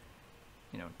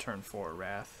 you know, turn 4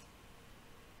 Wrath.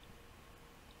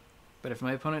 But if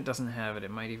my opponent doesn't have it,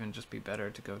 it might even just be better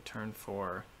to go turn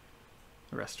 4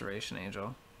 Restoration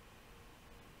Angel.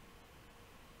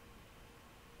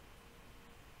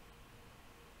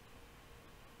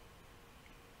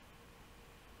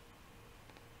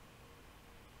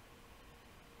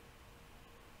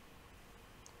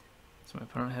 So my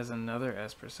opponent has another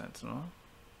Esper Sentinel.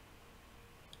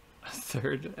 A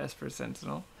third Esper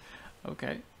Sentinel.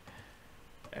 Okay.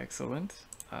 Excellent.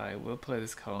 I will play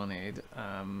this Colonnade,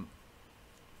 and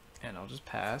I'll just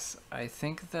pass. I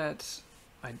think that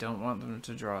I don't want them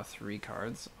to draw 3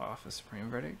 cards off a Supreme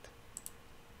Verdict.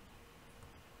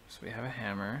 So we have a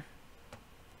Hammer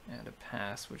and a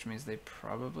pass, which means they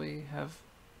probably have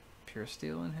Pure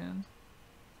Steel in hand.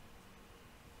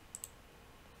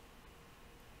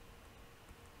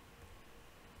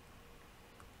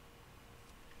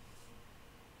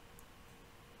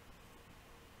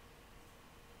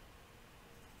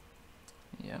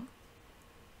 Yeah.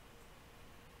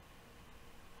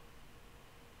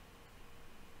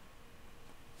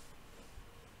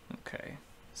 Okay,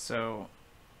 so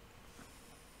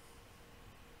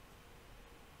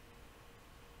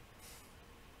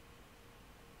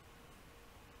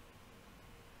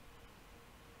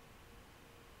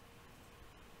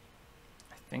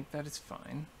think that is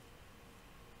fine.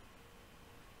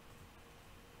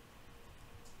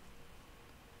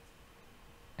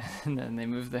 And then they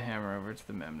move the hammer over to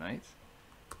the Memnite.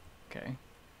 Okay,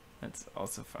 that's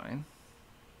also fine.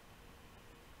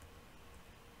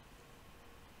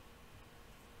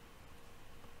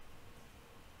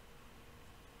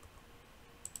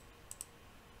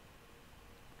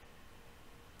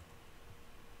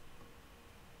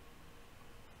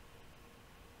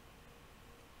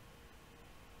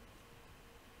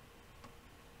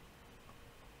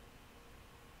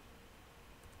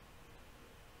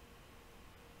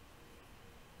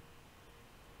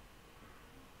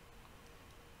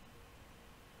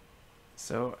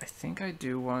 So I think I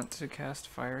do want to cast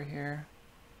fire here.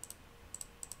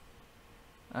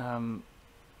 And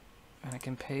I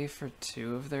can pay for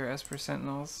 2 of their Esper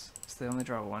Sentinels, so they only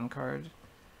draw 1 card.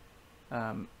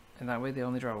 And that way they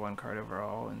only draw 1 card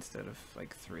overall instead of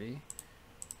like 3.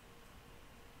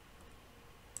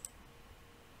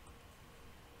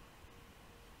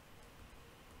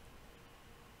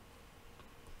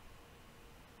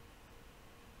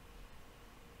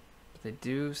 They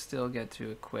do still get to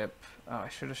equip. Oh, I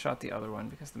should have shot the other one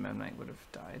because the Memnite would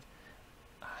have died.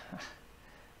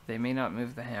 They may not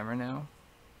move the hammer now.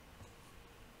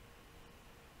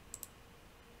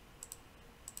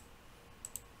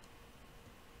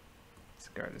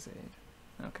 Guard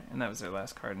aid. Okay, and that was their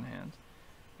last card in hand.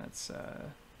 That's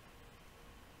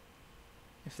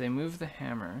if they move the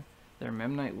hammer, their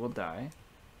Memnite will die.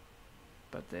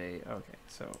 But they okay,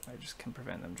 so I just can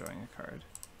prevent them drawing a card.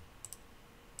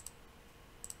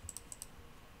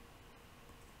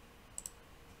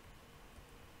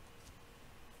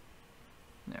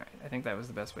 Alright, I think that was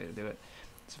the best way to do it.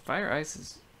 So Fire Ice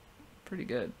is pretty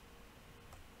good.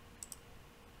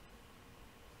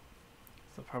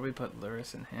 They'll probably put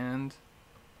Luris in hand.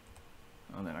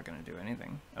 Oh, they're not going to do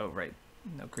anything. Oh, right.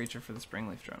 No creature for the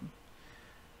Springleaf Drum.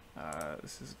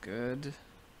 This is good.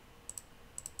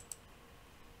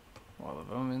 Wall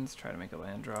of Omens. Try to make a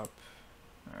land drop.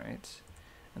 Alright.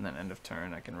 And then end of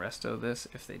turn, I can resto this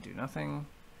if they do nothing.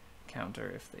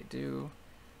 Counter if they do.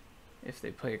 If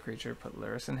they play a creature, put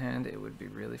Luris in hand. It would be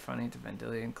really funny to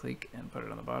Vendilion Clique and put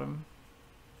it on the bottom.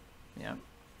 Yeah.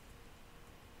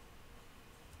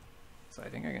 So I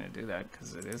think I'm going to do that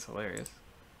because it is hilarious.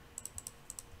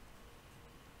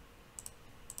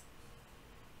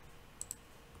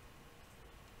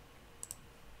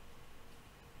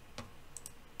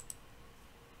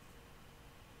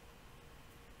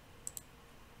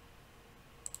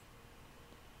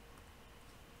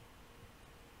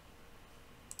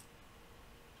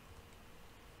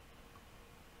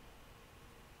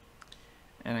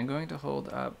 And I'm going to hold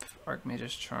up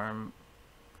Archmage's Charm.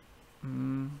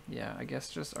 Yeah, I guess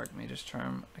just Archmage's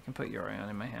Charm. I can put Yorion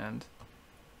in my hand.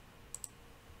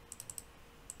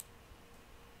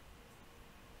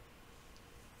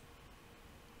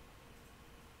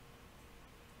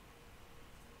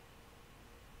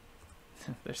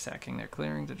 They're sacking their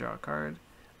clearing to draw a card,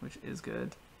 which is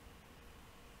good.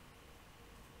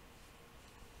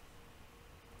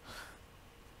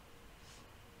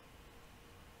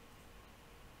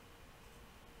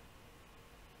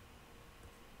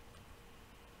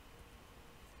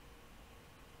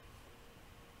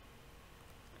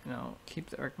 And I'll keep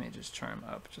the Archmage's Charm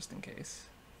up just in case.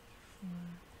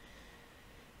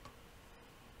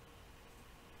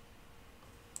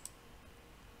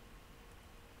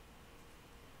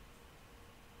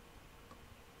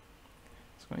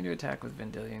 So I'm going to attack with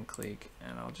Vendilion Clique,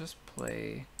 and I'll just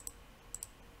play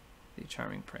the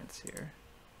Charming Prince here.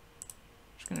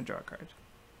 Just going to draw a card.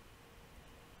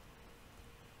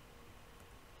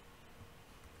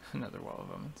 Another Wall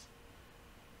of Omens.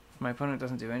 If my opponent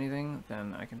doesn't do anything,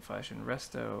 then I can flash in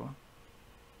Resto.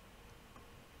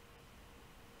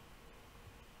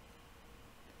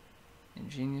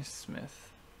 Ingenious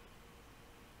Smith.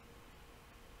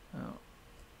 Oh.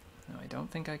 No, I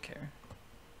don't think I care.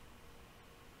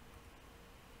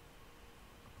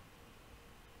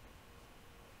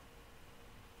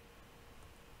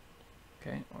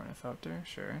 Okay, Ornithopter,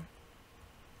 sure.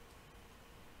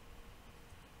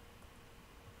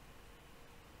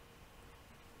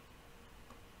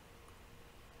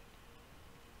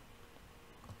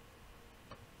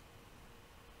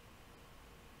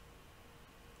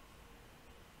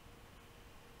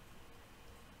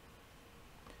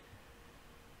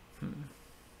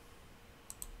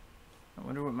 I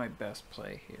wonder what my best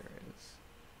play here is.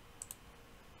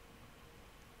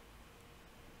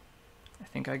 I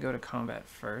think I go to combat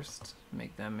first,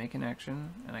 make them make an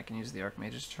action, and I can use the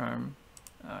Archmage's Charm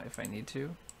if I need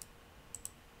to,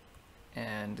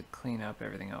 and clean up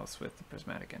everything else with the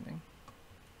Prismatic Ending.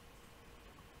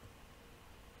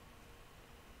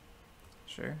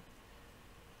 sure.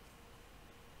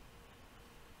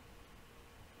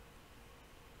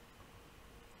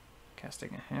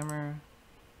 Casting a hammer.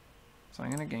 So I'm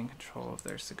going to gain control of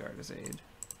their Sigarda's Aid.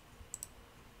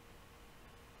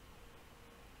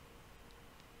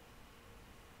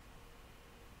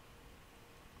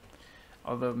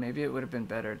 Although maybe it would have been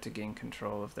better to gain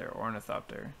control of their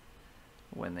Ornithopter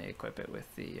when they equip it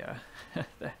with the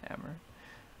the hammer.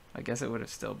 I guess it would have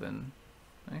still been...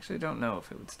 I actually don't know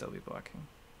if it would still be blocking.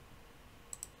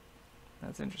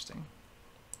 That's interesting.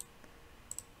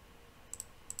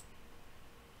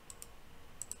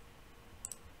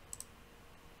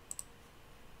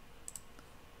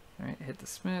 Alright, hit the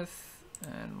Smith,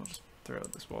 and we'll just throw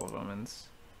out this Wall of Omens.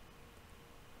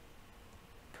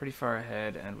 Pretty far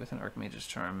ahead, and with an Archmage's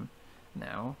Charm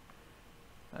now,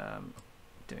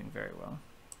 doing very well.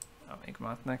 Oh,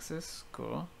 Inkmoth Nexus,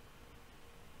 cool.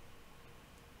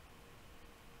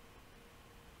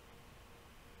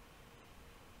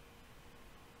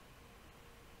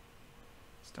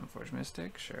 Stoneforge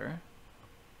Mystic, sure.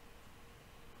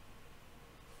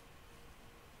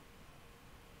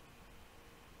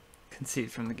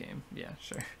 Concede from the game, yeah,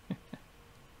 sure.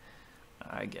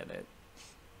 I get it.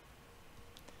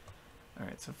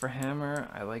 Alright, so for hammer,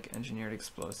 I like engineered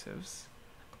explosives.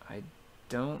 I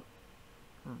don't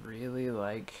really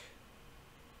like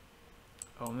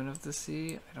Omen of the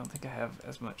Sea. I don't think I have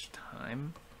as much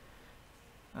time.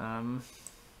 I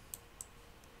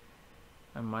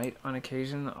might, on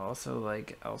occasion, also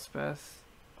like Elspeth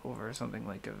over something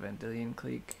like a Vendilion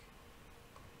Clique.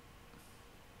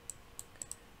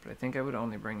 But I think I would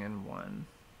only bring in one.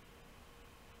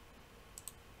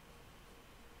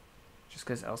 Just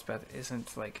because Elspeth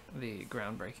isn't like the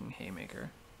groundbreaking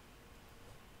haymaker.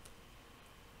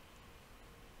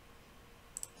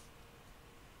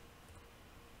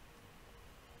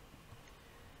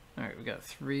 Alright, we got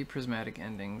 3 Prismatic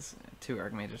Endings, 2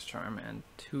 Archmage's Charm, and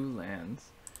 2 lands.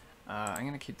 I'm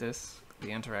going to keep this. The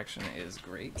interaction is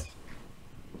great.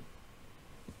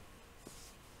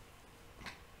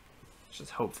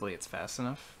 Just hopefully it's fast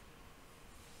enough.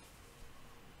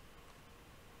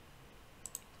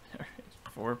 Alright,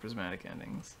 4 Prismatic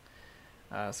Endings.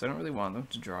 So I don't really want them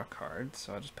to draw cards,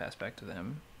 so I'll just pass back to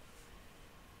them.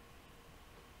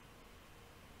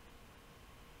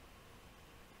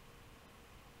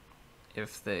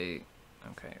 If they...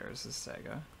 Okay, Urza's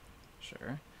Saga.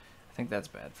 Sure. I think that's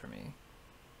bad for me.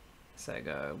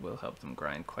 Saga will help them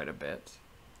grind quite a bit.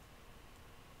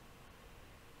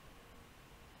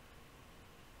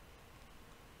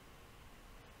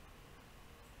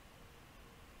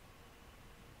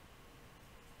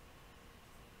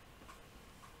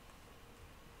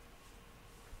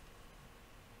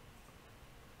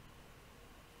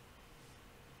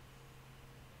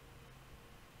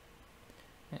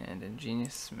 And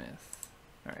Ingenious Smith.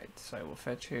 Alright, so I will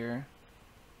fetch here.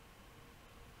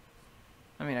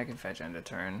 I mean, I can fetch end of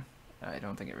turn. I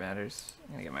don't think it matters.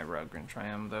 I'm gonna get my Raugrin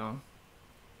Triome though.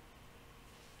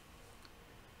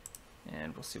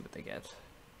 And we'll see what they get.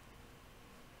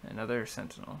 Another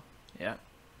Sentinel. Yeah.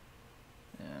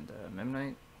 And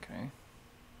Memnite. Okay.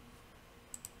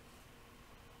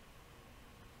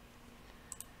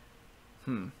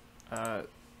 I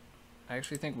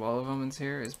actually think Wall of Omens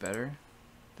here is better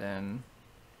than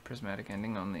Prismatic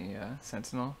Ending on the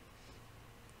Sentinel.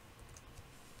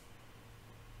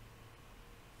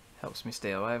 Helps me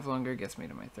stay alive longer, gets me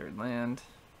to my 3rd land.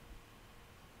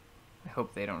 I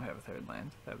hope they don't have a 3rd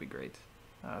land. That'd be great.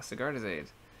 Sigarda's Aid.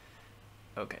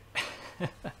 Okay.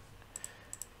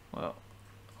 Well,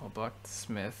 I'll block the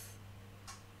Smith.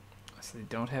 So they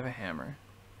don't have a hammer.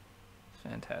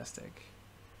 Fantastic.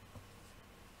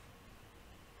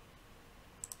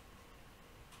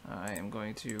 I am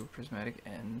going to Prismatic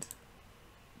End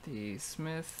the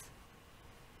Smith,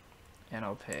 and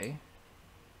I'll pay.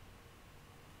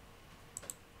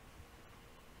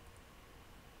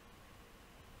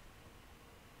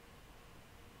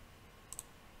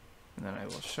 And then I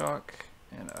will shock,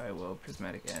 and I will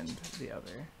Prismatic End the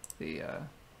other, the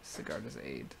Sigarda's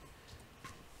Aid.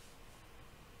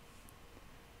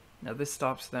 Now this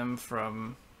stops them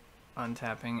from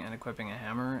untapping and equipping a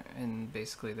hammer in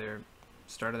basically their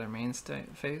start of their main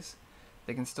phase.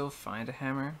 They can still find a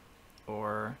hammer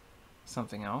or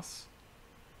something else,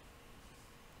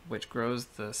 which grows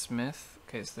the Smith.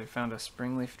 Okay, so they found a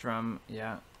Springleaf Drum.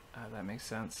 Yeah, that makes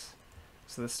sense.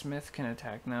 So the Smith can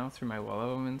attack now through my Wall of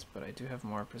Omens, but I do have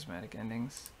more Prismatic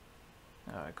Endings.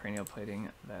 Cranial Plating,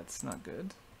 that's not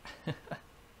good.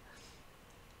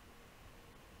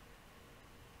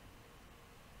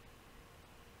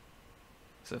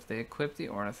 So if they equip the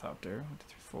Ornithopter, 1, 2,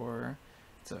 3, 4,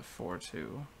 it's a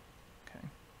 4/2. Okay.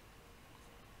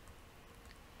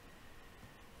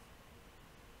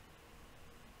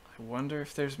 I wonder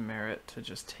if there's merit to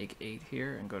just take 8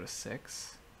 here and go to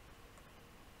 6.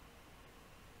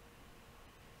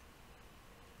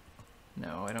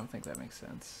 No, I don't think that makes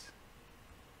sense.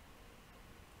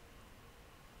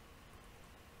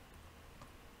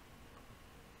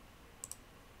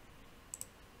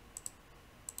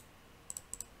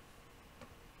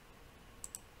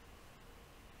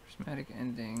 Prismatic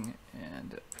Ending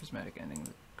and Prismatic Ending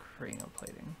the cranial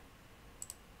plating.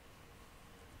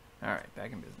 Alright,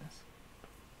 back in business.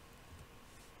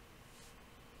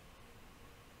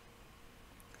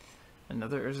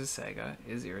 Another Urza Saga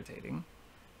is irritating.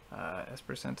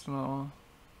 Esper Sentinel.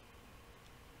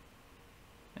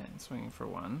 And swinging for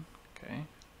 1. Okay.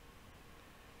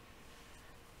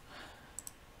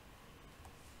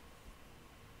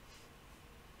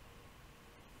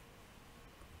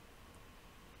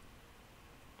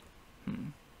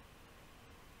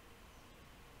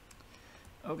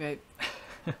 Okay.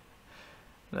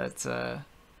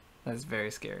 That's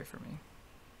very scary for me.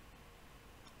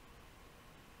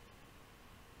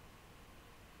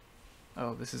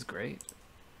 Oh, this is great.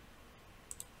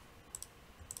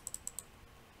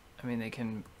 I mean, they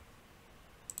can...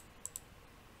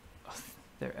 Oh,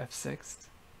 they're F6'd.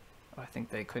 Oh, I think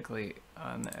they quickly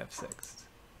on the F6'd.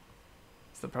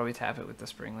 So they'll probably tap it with the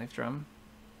Springleaf Drum.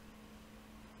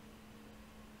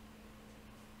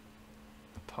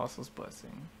 Apostle's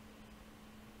Blessing.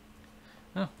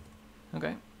 Oh,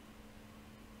 okay.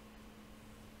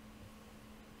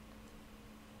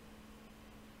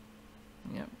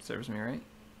 Yep, serves me right.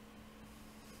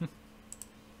 So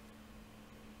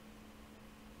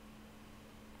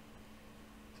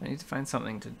I need to find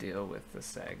something to deal with the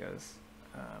sagas.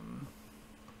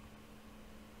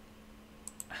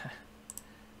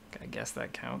 I guess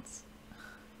that counts.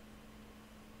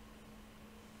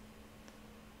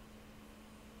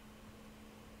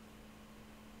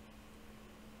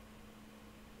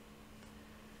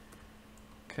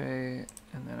 Okay,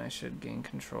 and then I should gain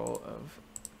control of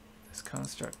this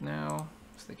construct now,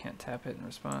 so they can't tap it in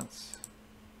response.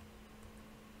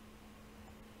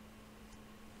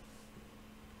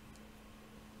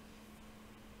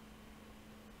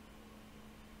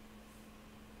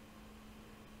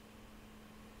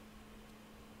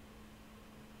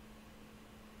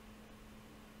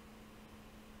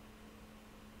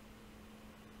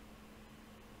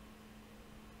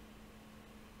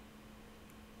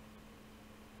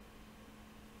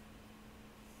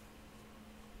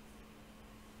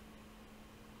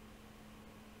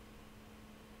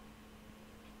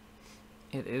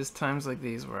 It is times like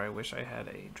these where I wish I had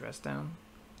a dress down,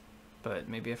 but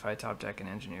maybe if I top deck an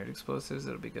engineered explosives,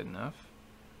 it'll be good enough.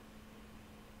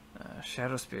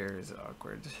 Shadow Spear is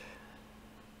awkward.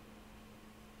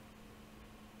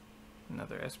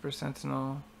 Another Esper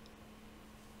Sentinel.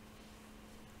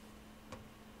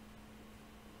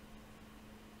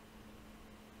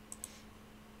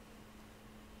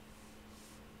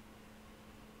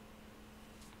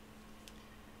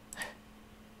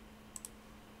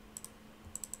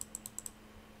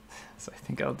 So I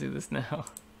think I'll do this now.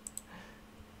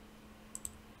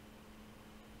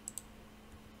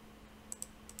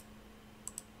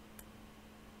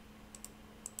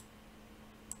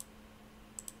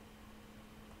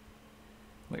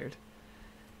 Weird.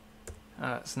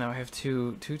 So now I have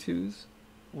two 2/2s,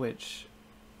 which,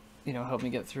 you know, help me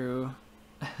get through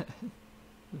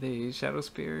the Shadow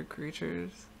Spear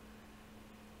creatures.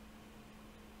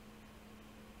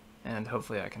 And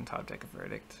hopefully I can top deck a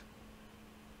Verdict.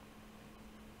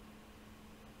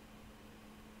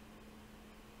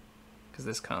 Because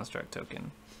this construct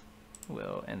token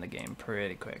will end the game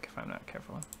pretty quick if I'm not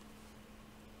careful.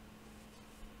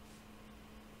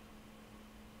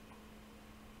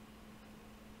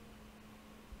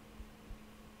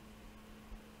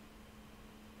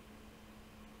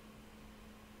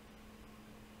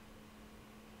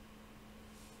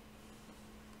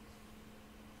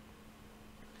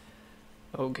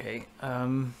 Okay,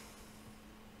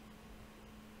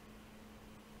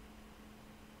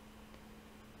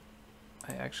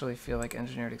 I actually feel like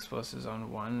Engineered Explosives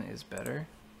on 1 is better.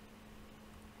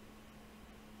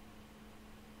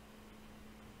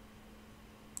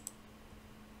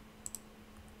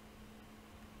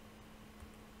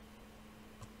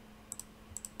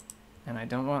 And I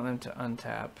don't want them to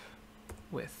untap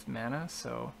with mana,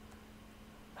 so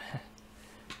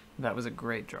that was a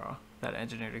great draw, that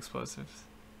Engineered Explosives.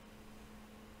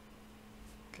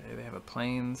 Okay, they have a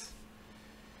Plains.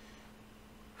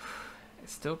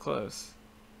 It's still close.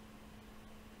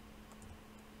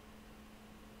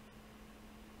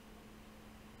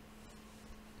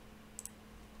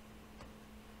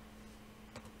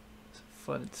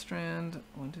 Flooded Strand.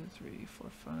 1, 2, 3, 4,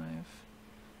 5.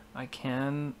 I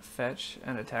can fetch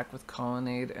and attack with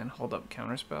Colonnade and hold up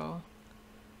Counterspell.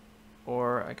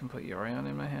 Or I can put Yorion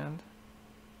in my hand.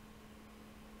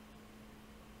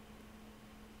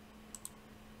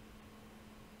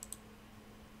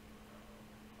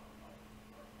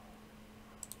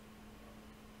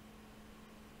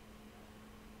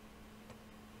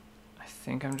 I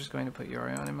think I'm just going to put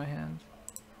Yorion in my hand.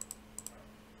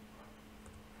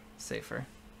 Safer.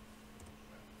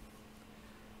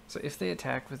 So if they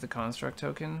attack with the Construct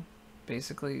token,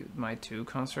 basically my 2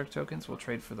 Construct tokens will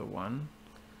trade for the 1.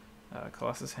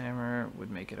 Colossus Hammer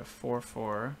would make it a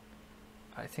 4/4.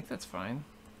 I think that's fine,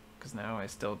 because now I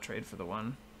still trade for the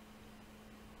 1.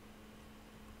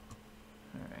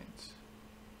 Alright.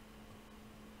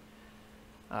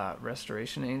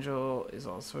 Restoration Angel is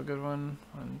also a good one.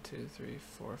 1, 2, 3,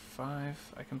 4,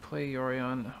 5. I can play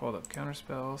Yorion, hold up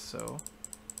Counterspell, so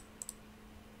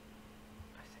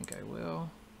I think I will.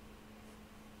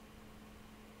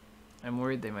 I'm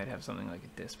worried they might have something like a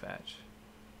Dispatch.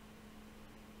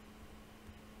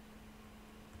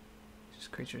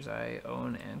 Just creatures I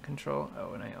own and control.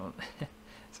 Oh, and I own,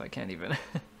 so I can't even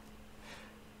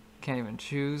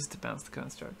choose to bounce the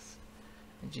constructs.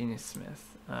 Ingenious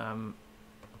Smith. I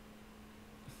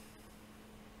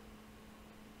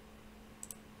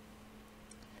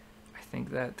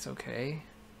think that's okay.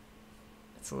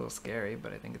 It's a little scary,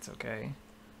 but I think it's okay.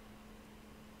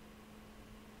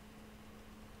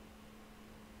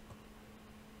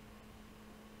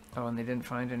 Oh, and they didn't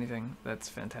find anything. That's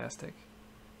fantastic.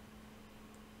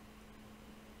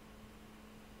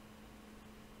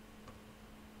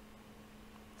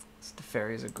 This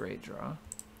Teferi is a great draw,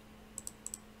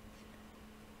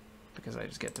 because I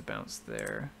just get to bounce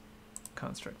their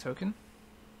construct token.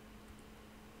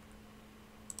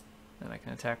 Then I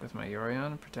can attack with my Yorion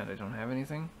and pretend I don't have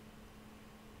anything.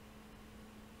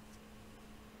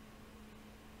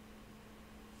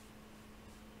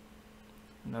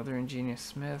 Another Ingenious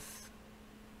Smith.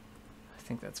 I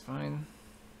think that's fine.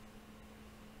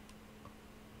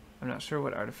 I'm not sure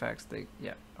what artifacts they...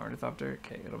 Yeah, Ornithopter.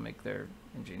 Okay, it'll make their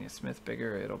Ingenious Smith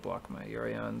bigger. It'll block my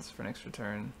Yorions for next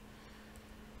return.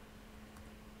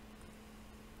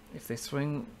 If they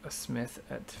swing a Smith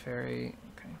at Teferi...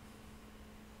 Okay.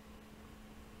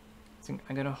 I think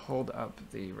I'm going to hold up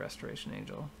the Restoration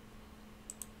Angel.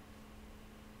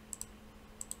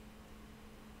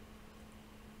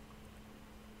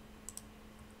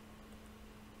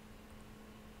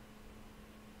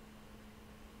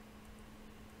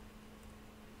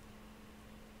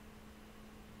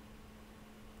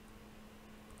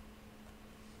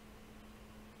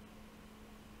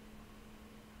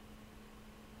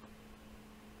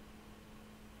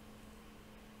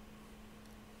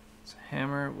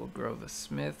 Hammer will grow the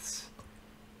Smiths.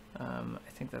 I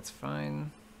think that's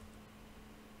fine.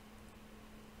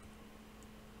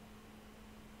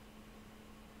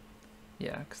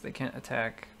 Yeah, because they can't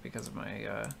attack because of my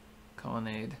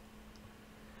Colonnade.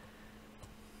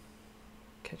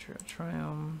 Ketria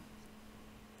Triome.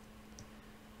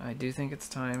 I do think it's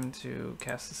time to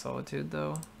cast the Solitude,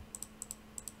 though.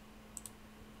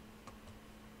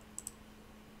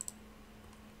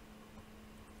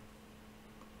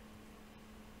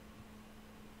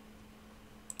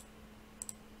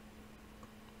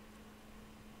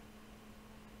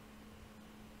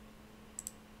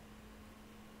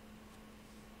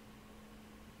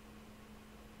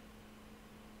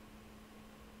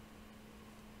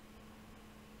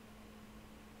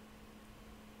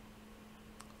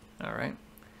 Alright,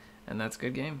 and that's a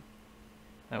good game.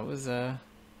 That was a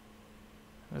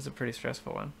pretty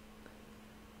stressful one.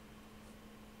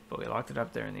 But we locked it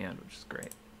up there in the end, which is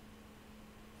great.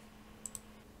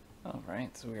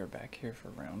 Alright, so we are back here for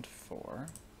round 4.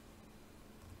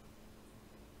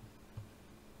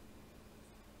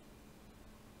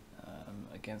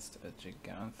 Against a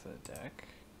Gigantha deck,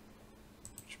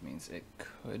 which means it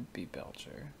could be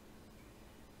Belcher.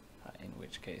 In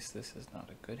which case this is not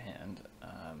a good hand,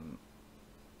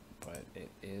 but it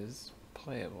is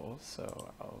playable,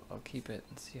 so I'll keep it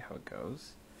and see how it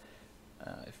goes.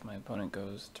 If my opponent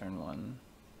goes turn 1,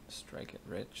 strike it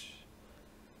rich,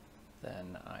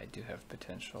 then I do have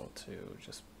potential to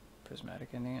just Prismatic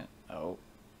Ending it. Oh.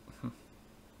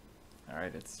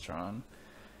 Alright, it's drawn.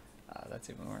 That's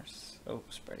even worse. Oh,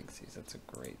 Spreading Seas, that's a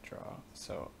great draw.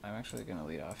 So I'm actually going to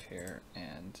lead off here,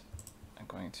 and I'm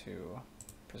going to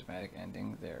Prismatic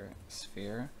Ending their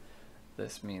Sphere.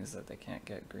 This means that they can't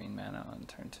get green mana on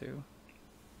turn 2.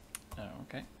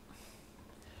 Okay.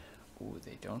 Ooh,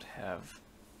 they don't have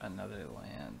another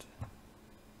land.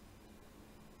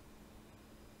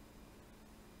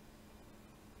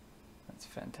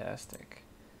 That's fantastic.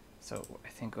 So I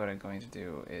think what I'm going to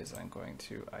do is I'm going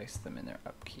to ice them in their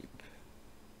upkeep.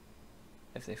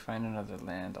 If they find another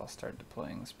land, I'll start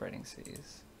deploying Spreading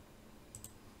Seas.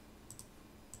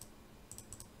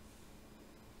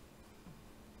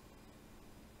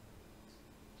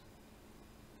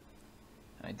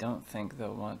 I don't think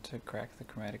they'll want to crack the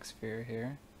Chromatic Sphere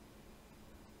here.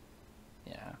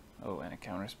 Yeah. Oh, and a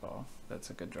Counterspell. That's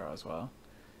a good draw as well.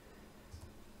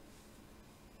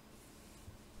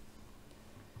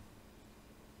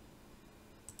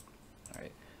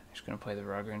 Alright, I'm just going to play the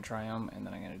Raugrin Triome, and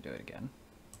then I'm going to do it again.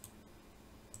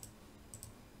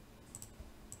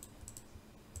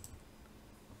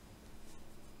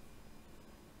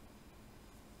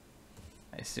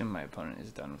 I assume my opponent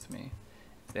is done with me.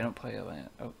 If they don't play a land...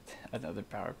 Oh, another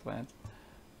power plant.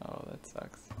 Oh, that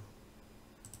sucks.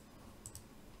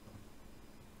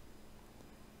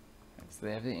 Right, so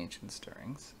they have the Ancient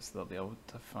Stirrings, so they'll be able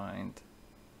to find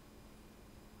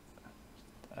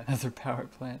another power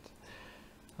plant.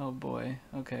 Oh boy.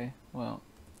 Okay, well,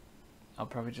 I'll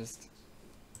probably just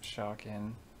shock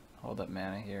in, hold up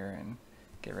mana here, and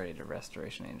get ready to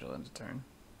Restoration Angel into turn.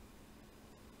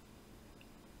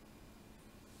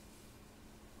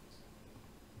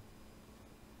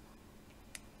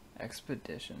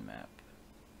 Expedition map.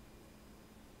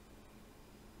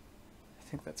 I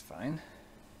think that's fine.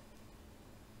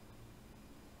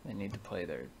 They need to play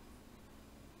their...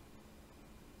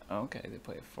 Okay, they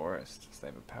play a forest, so they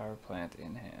have a power plant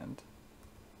in hand.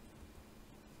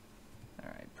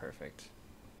 Alright, perfect.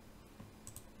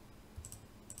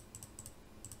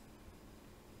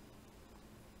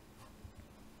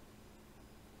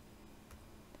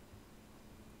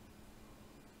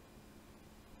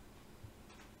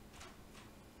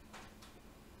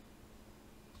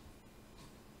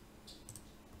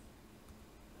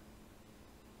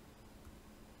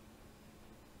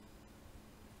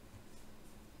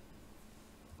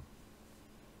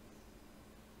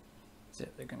 That's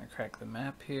it, they're gonna crack the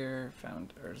map here.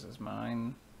 Found Urza's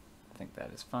Mine. I think that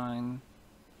is fine.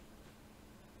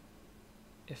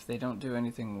 If they don't do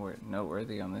anything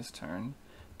noteworthy on this turn,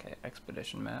 okay,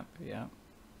 Expedition map, yeah.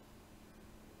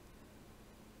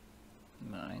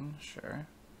 Mine, sure.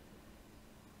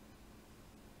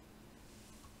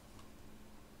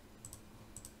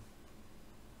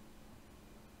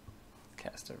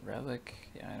 Cast a Relic,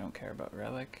 yeah, I don't care about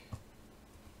Relic.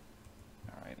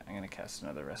 Alright, I'm going to cast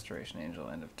another Restoration Angel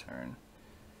end of turn.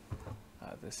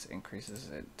 This increases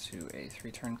it to a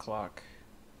 3-turn clock,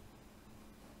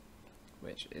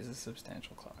 which is a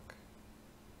substantial clock.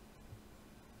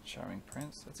 Charming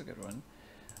Prince, that's a good one.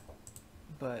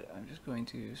 But I'm just going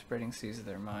to Spreading Seas of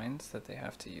their minds that they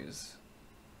have to use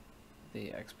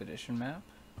the Expedition map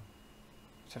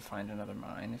to find another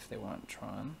mine if they want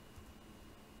Tron.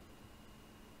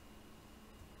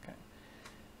 Okay.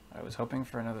 I was hoping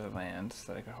for another land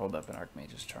so that I could hold up an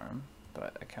Archmage's Charm,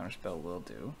 but a Counterspell will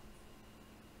do.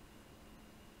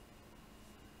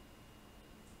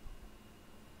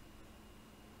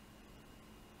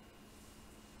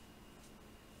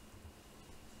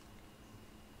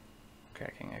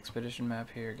 Cracking Expedition map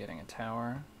here, getting a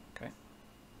tower. Okay.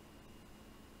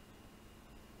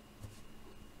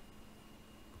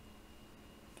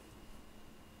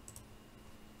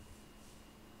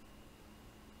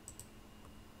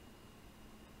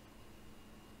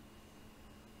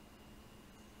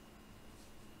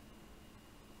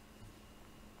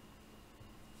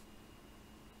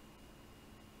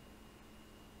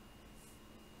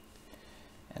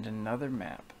 And another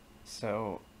map.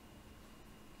 So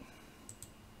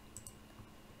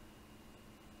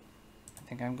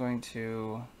I think I'm going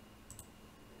to,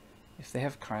 if they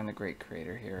have Karn the Great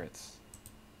Creator here,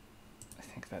 I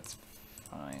think that's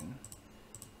fine.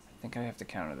 I think I have to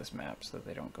counter this map so that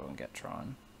they don't go and get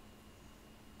Tron.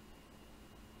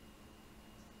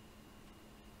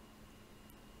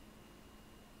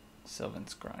 Sylvan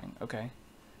Scrying, okay.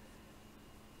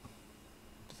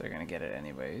 So they're gonna get it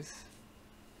anyways.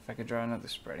 If I could draw another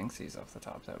Spreading Seas off the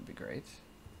top, that would be great.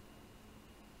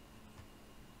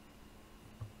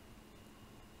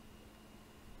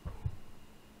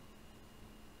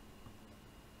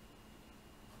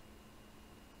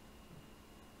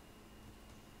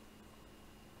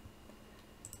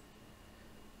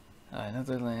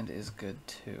 Another land is good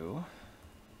too.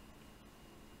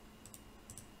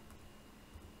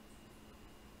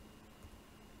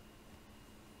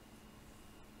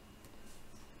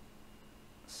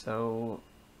 So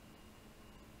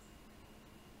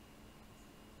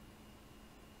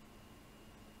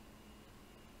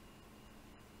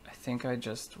I think I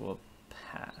just will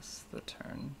pass the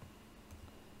turn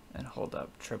and hold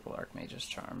up triple Archmage's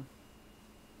Charm.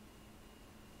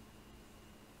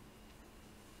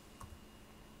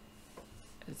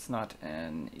 It's not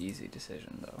an easy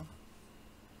decision, though.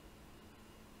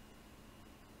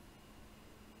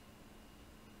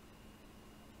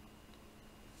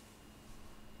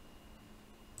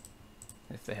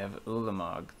 If they have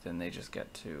Ulamog, then they just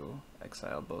get to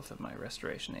exile both of my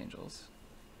Restoration Angels.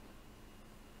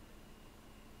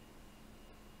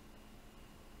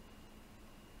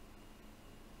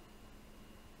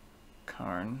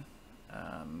 Karn.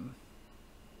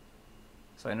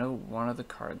 So I know one of the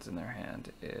cards in their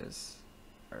hand is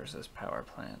Urza's Power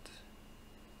Plant.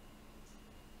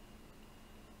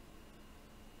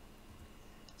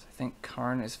 So I think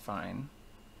Karn is fine.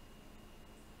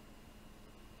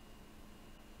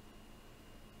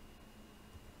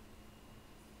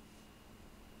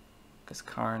 Because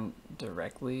Karn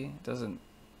directly doesn't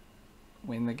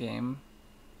win the game.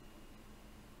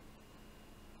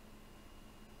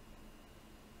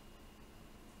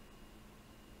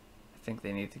 I think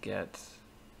they need to get...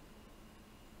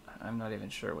 I'm not even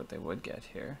sure what they would get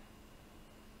here.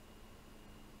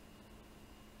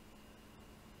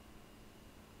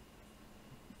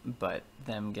 But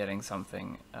them getting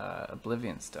something,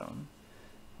 Oblivion Stone.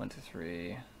 1, 2,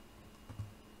 3,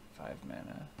 5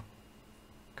 mana.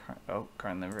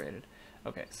 Karn Liberated.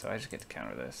 Okay, so I just get to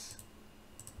counter this.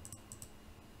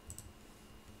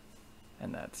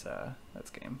 And that's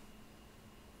game.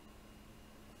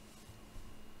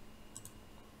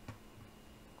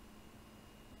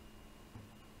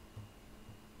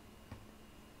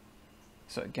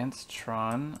 So against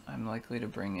Tron, I'm likely to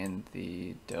bring in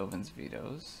the Dovin's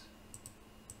Vetoes.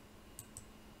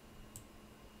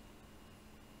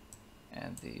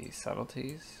 And the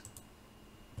Subtleties.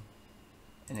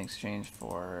 In exchange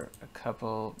for a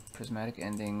couple Prismatic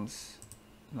Endings.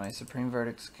 My Supreme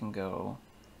Verdicts can go.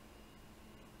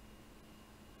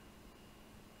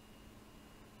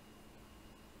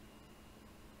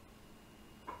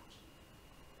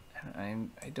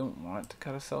 And I don't want to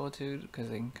cut a Solitude because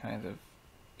they can kind of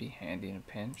be handy in a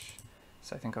pinch.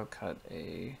 So I think I'll cut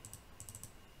a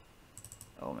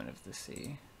Omen of the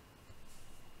Sea.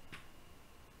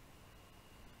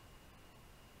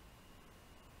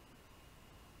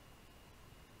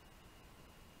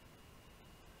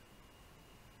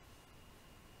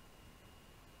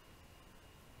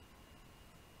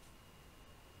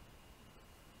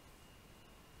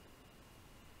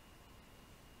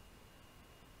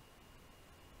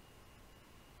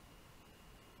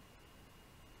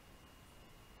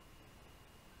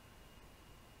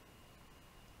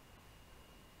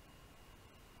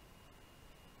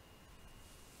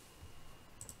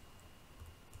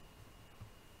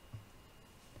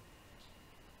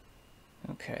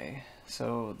 Okay,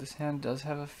 so this hand does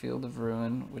have a Field of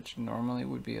Ruin, which normally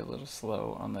would be a little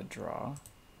slow on the draw,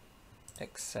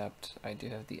 except I do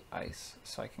have the Ice,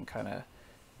 so I can kind of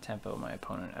tempo my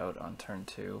opponent out on turn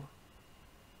 2.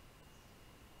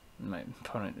 My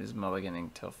opponent is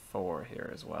mulliganing till 4 here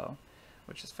as well,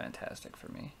 which is fantastic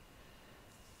for me.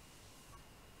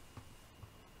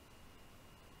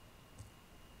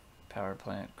 Power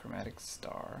Plant, Chromatic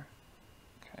Star.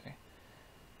 Okay.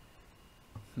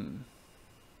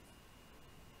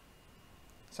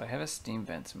 So I have a Steam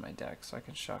Vents in my deck, so I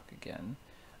can shock again.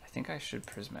 I think I should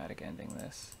Prismatic Ending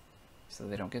this, so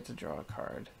they don't get to draw a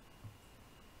card.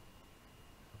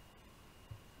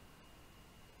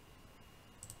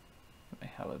 My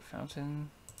Hallowed Fountain.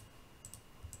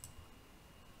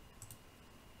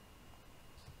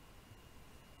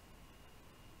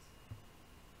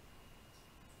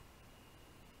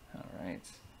 Alright.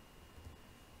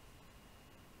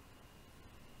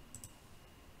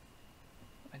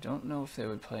 I don't know if they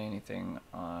would play anything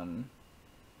on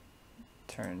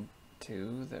turn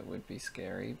 2 that would be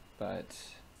scary, but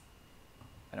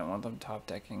I don't want them top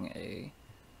decking a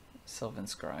Sylvan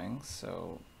Scrying,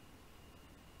 so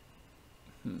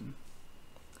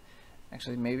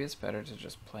actually maybe it's better to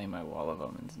just play my Wall of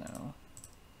Omens now.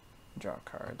 Draw a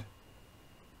card.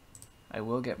 I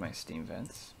will get my Steam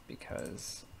Vents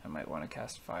because I might want to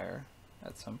cast Fire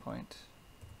at some point.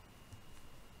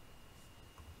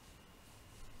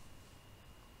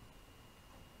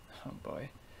 Oh boy.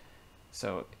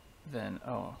 So then,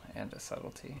 oh, and a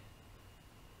Subtlety.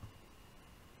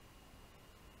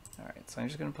 Alright, so I'm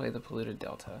just going to play the Polluted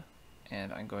Delta,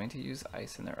 and I'm going to use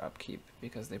Ice in their upkeep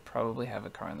because they probably have a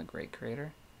Karn the Great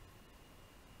Creator.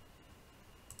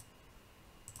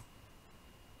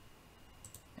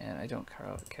 And I don't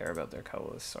care about their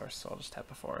colorless source, so I'll just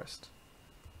tap a Forest.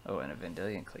 Oh, and a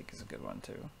Vendilion Clique is a good one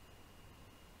too.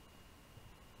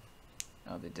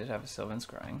 Oh, they did have a Sylvan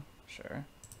Scrying, sure.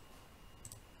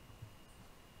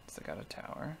 So they got a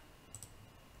tower.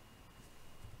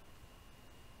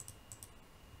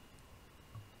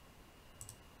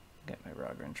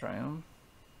 Raugrin Triome.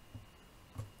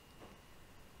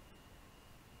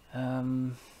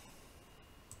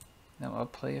 Now I'll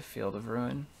play a Field of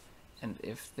Ruin, and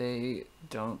if they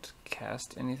don't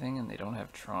cast anything and they don't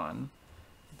have Tron,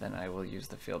 then I will use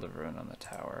the Field of Ruin on the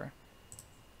tower.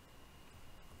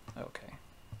 Okay.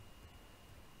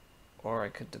 Or I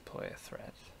could deploy a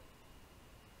threat.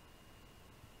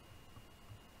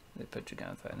 They put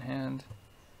Jegantha in hand.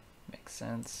 Makes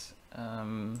sense.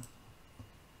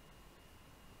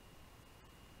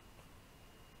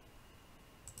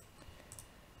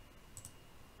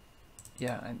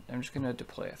 Yeah, I'm just going to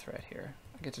deploy a threat here.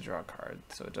 I get to draw a card,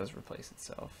 so it does replace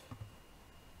itself.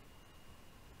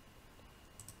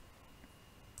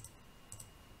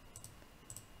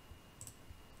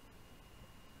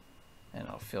 And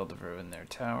I'll Field of Ruin their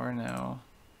tower now.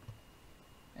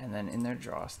 And then in their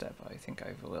draw step, I think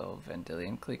I will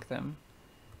Vendilion Clique them.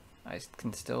 I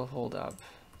can still hold up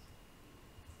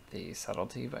the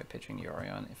Subtlety by pitching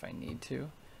Yorion if I need to,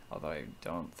 although I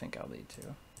don't think I'll need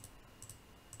to.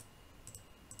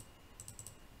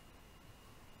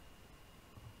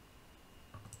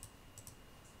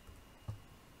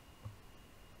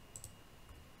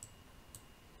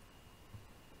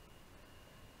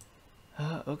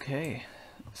 Okay,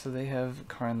 so they have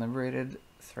Karn Liberated,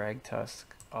 Thragtusk,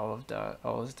 All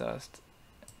is Dust,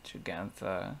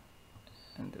 Jegantha,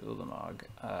 and Ulamog.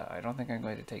 I don't think I'm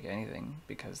going to take anything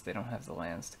because they don't have the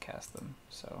lands to cast them,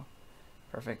 so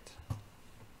perfect.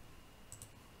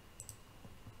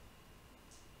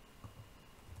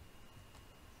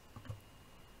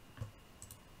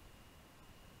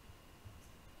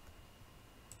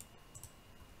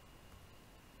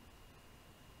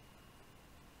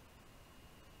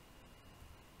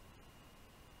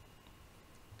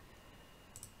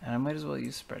 And I might as well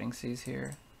use Spreading Seas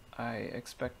here. I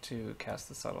expect to cast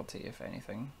the Subtlety, if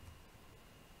anything.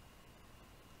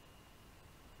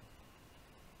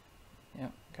 Yeah,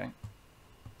 okay.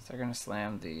 So they're going to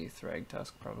slam the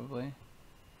Thragtusk, probably.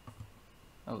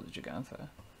 Oh, the Jegantha.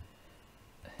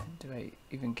 Do I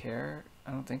even care?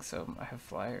 I don't think so. I have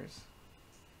flyers.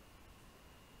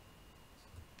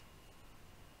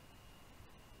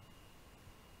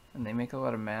 And they make a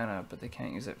lot of mana, but they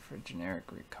can't use it for generic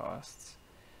costs.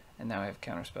 And now I have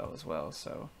Counterspell as well,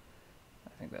 so I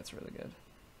think that's really good.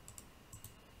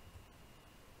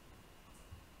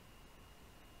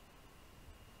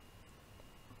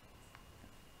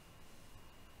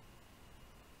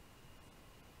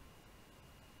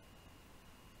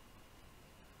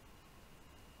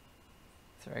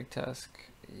 Thragtusk,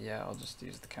 yeah, I'll just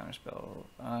use the Counterspell.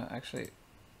 Actually,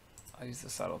 I'll use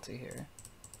the Subtlety here.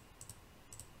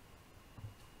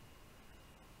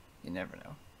 You never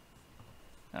know.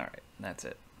 Alright, that's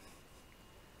it.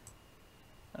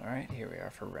 Alright, here we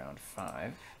are for round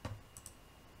 5.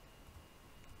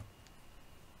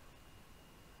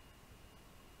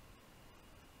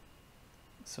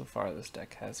 So far this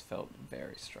deck has felt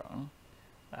very strong.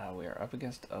 We are up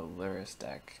against a Lurrus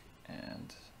deck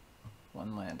and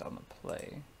 1 land on the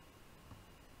play.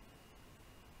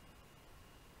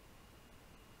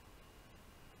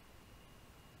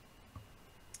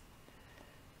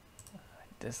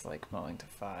 Dislike mulling to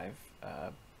 5,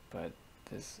 but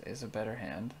this is a better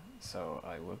hand, so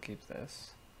I will keep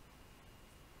this.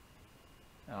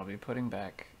 I'll be putting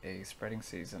back a Spreading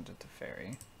Seas into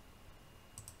Teferi.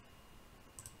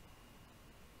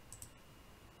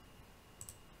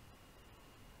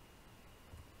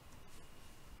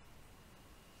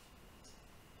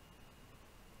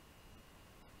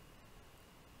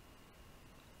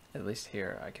 At least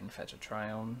here I can fetch a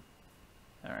Triome.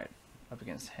 Alright. Up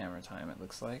against Hammer Time, it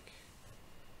looks like.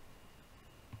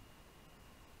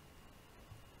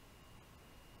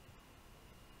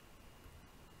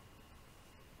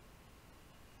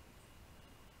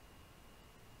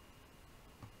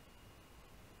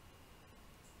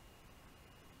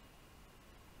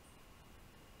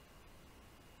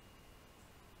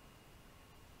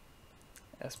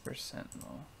 Esper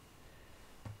Sentinel.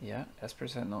 Yeah, Esper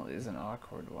Sentinel is an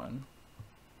awkward one.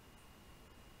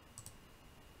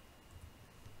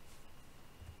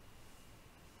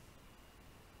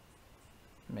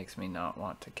 Makes me not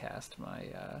want to cast my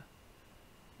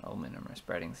Omen or my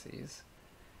Spreading Seas,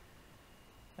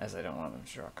 as I don't want them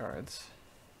to draw cards.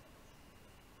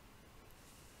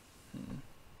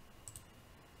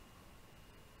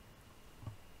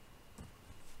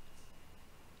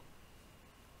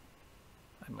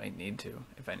 I might need to,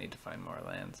 if I need to find more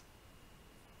lands.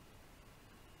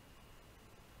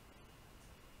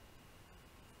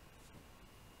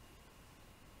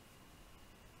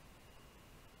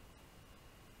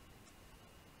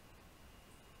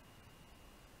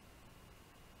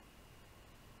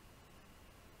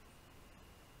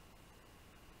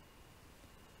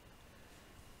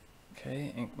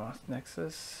 Okay, Inkmoth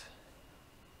Nexus.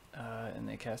 And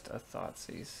they cast a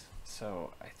Thoughtseize.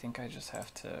 So I think I just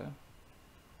have to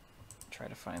try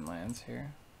to find lands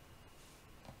here.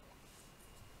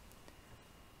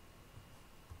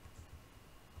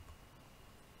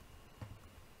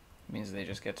 Means they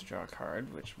just get to draw a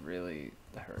card, which really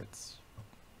hurts.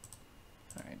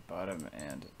 Alright, bottom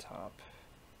and top.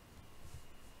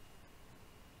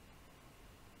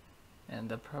 And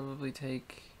they'll probably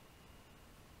take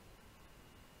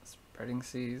Spreading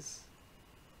Seas.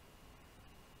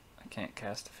 I can't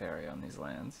cast Teferi on these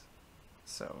lands,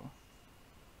 so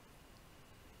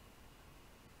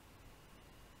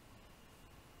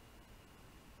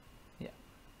yeah.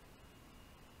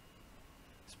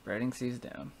 Spreading Seas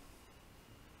down.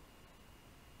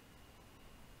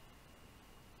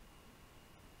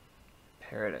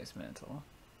 Paradise Mantle.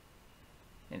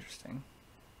 Interesting.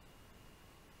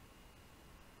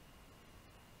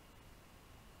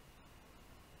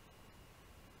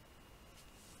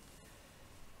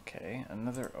 Okay,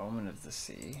 another Omen of the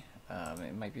Sea.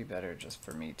 It might be better just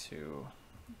for me to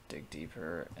dig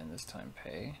deeper and this time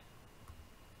pay.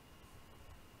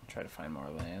 Try to find more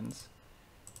lands.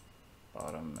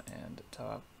 Bottom and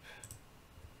top.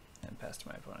 And pass to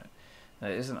my opponent.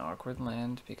 That is an awkward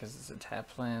land because it's a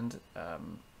tapped land.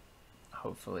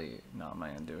 Hopefully not my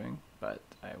undoing, but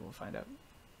I will find out.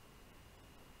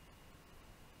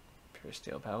 Pure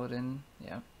Steel Paladin,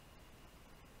 yeah.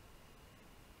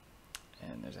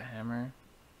 And there's a hammer.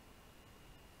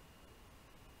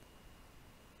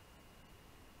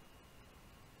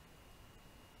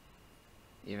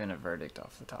 Even a verdict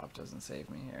off the top doesn't save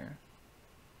me here.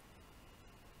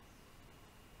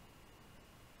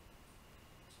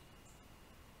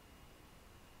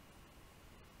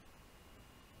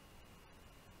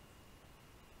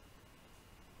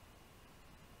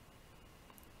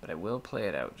 But I will play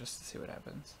it out just to see what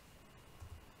happens.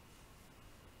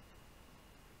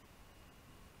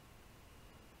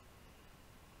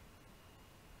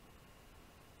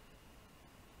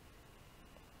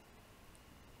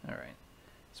 Alright,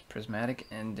 so Prismatic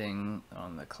Ending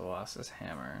on the Colossus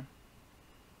Hammer.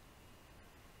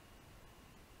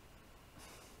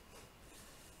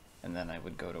 And then I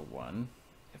would go to 1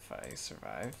 if I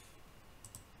survive.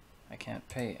 I can't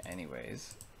pay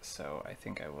anyways, so I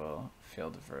think I will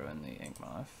Field of Ruin the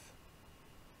Inkmoth.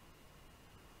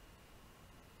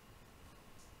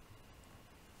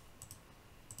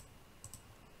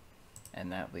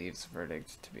 And that leaves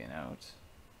Verdict to be an out.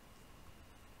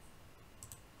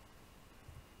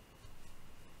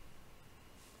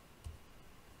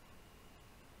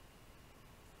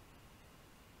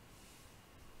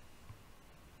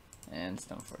 And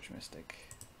Stoneforge Mystic.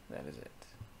 That is it.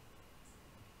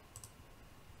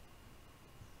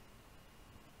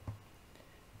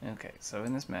 Okay, so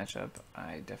in this matchup,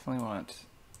 I definitely want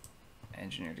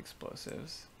Engineered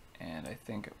Explosives, and I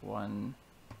think 1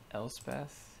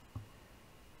 Elspeth,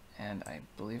 and I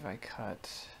believe I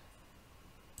cut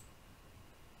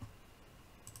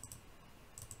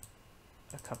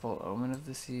a couple Omen of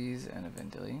the Seas and a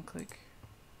Vendilion Clique.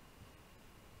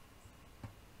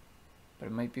 But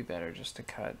it might be better just to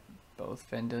cut both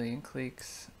Vendilion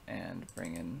Cliques and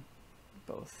bring in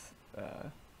both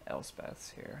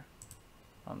Elspeths here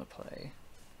on the play.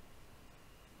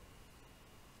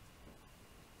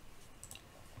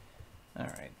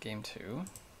 Alright, game 2.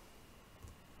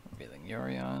 Revealing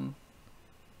Yorion.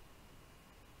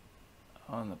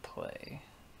 On the play.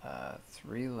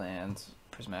 3 lands,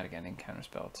 Prismatic Ending,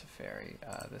 Counterspell, Teferi.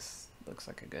 This looks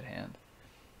like a good hand.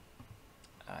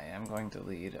 I am going to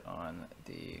lead on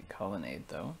the Colonnade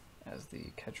though, as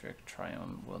the Ketria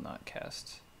Triome will not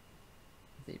cast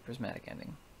the Prismatic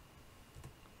Ending.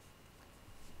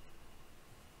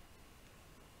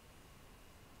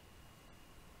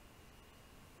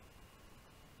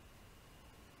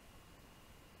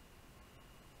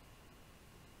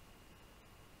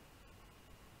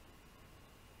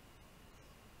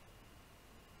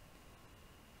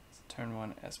 Turn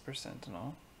 1 Esper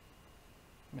Sentinel,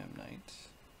 Memnite.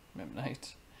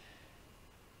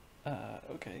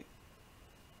 Okay.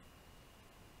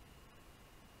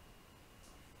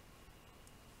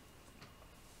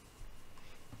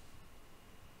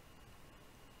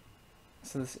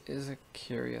 So this is a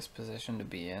curious position to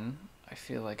be in. I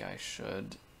feel like I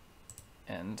should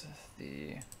end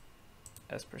the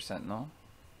Esper Sentinel.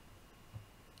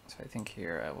 So I think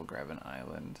here I will grab an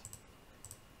island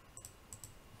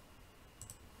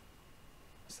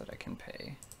so that I can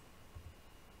pay.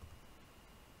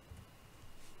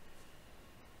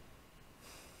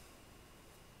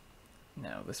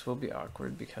 Now this will be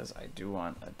awkward because I do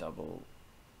want a double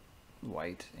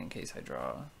white in case I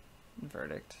draw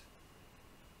Verdict.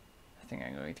 think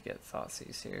I'm going to get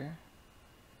Thoughtseize here.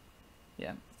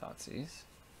 Yeah, Thoughtseize.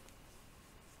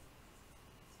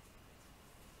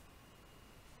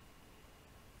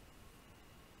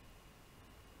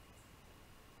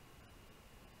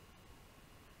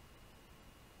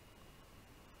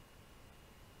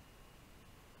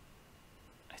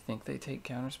 I think they take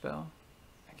Counterspell.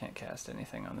 I can't cast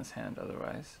anything on this hand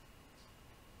otherwise.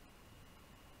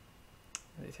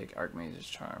 They take Archmage's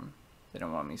Charm. They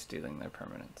don't want me stealing their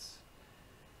permanents.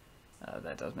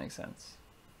 That does make sense.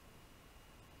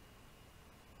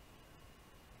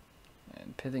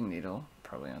 And Pithing Needle,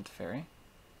 probably on Teferi.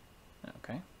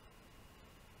 Okay.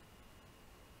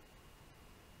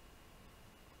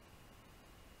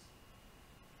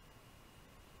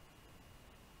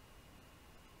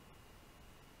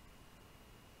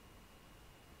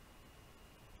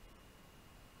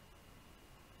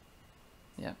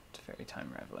 Yep, Teferi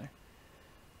Time Raveler.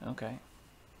 Okay.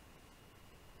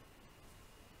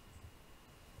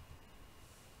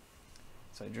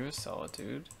 So I drew a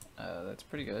Solitude. That's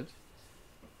pretty good.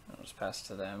 I'll just pass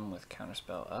to them with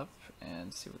Counterspell up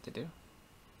and see what they do.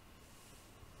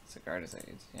 Sigarda's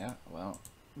Aid. Yeah, well,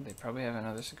 they probably have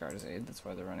another Sigarda's Aid. That's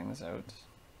why they're running this out.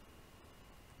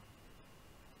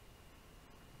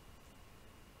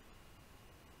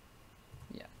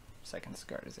 Yeah, second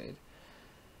Sigarda's Aid.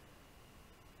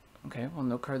 Okay, well,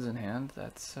 no cards in hand.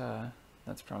 That's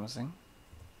promising.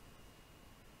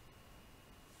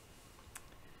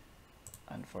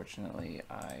 Unfortunately,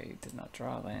 I did not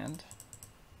draw a land,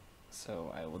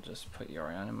 so I will just put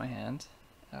Yorion in my hand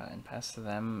and pass to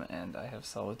them, and I have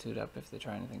Solitude up if they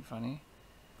try anything funny.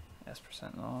 Esper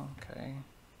Sentinel, okay.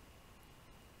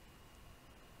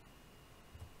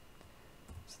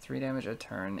 So 3 damage a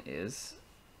turn is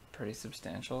pretty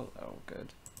substantial. Oh, good.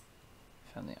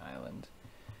 Found the island.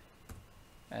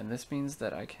 And this means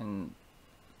that I can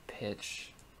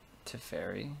pitch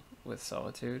Teferi with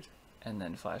Solitude and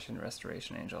then flash in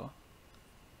Restoration Angel.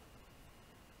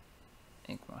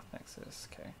 Inkmoth Nexus,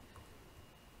 okay.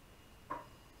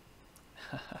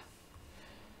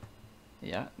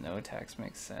 Yeah, no attacks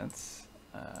makes sense.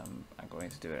 I'm going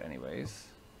to do it anyways.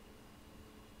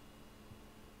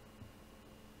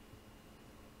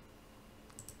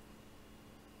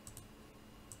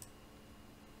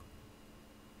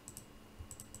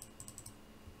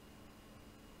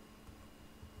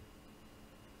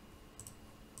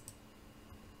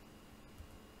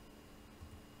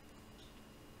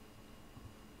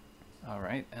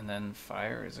 Alright, and then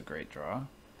fire is a great draw.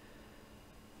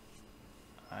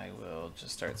 I will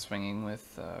just start swinging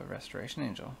with Restoration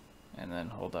Angel, and then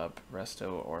hold up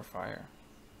Resto or Fire.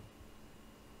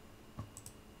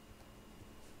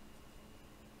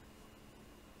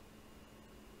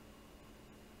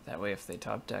 That way if they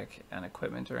top deck an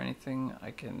equipment or anything,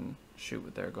 I can shoot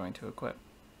what they're going to equip.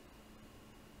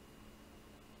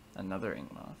 Another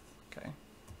Inkmoth, okay.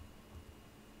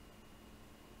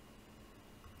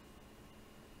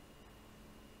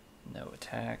 No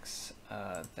attacks.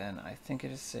 Then I think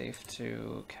it is safe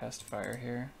to cast fire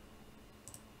here.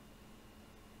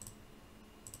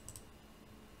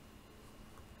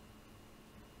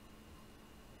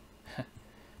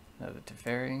 Another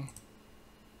Teferi.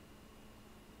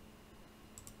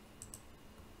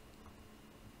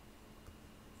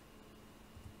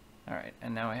 Alright,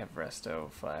 and now I have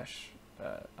Resto Flash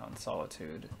on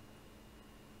Solitude.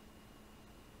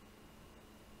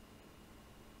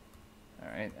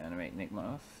 Alright, animate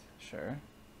Nickmoth, sure.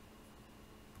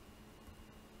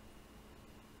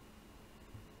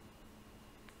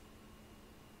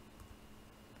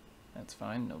 That's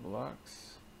fine, no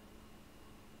blocks.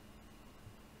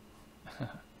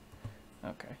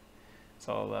 Okay,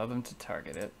 so I'll allow them to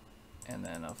target it, and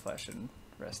then I'll flash in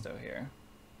Resto here.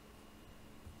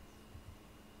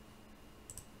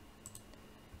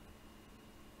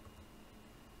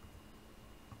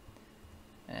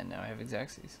 And now I have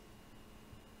Exaxes.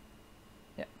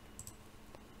 Yeah.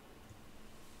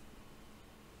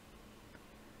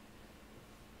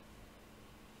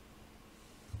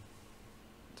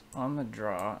 On the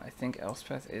draw, I think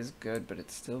Elspeth is good, but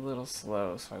it's still a little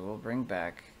slow, so I will bring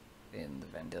back in the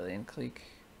Vendilion Clique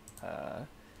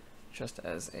just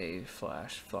as a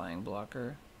flash flying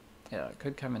blocker. Yeah, it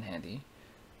could come in handy.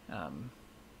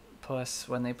 Plus,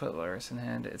 when they put Lurrus in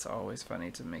hand, it's always funny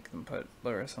to make them put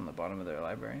Lurrus on the bottom of their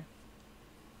library.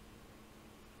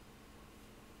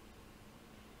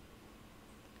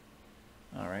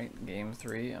 Alright, game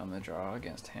 3 on the draw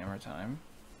against Hammer Time.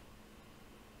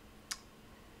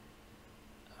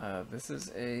 This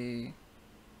is a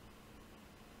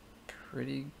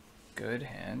pretty good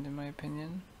hand in my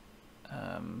opinion.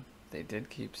 They did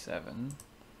keep 7,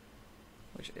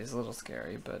 which is a little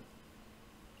scary, but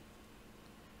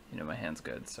you know, my hand's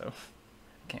good, so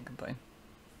I can't complain.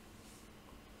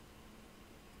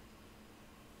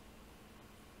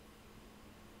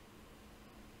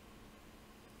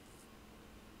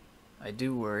 I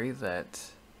do worry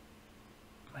that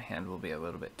my hand will be a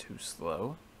little bit too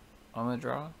slow on the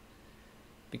draw,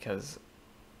 because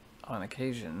on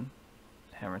occasion,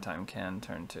 Hammer Time can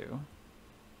turn 2.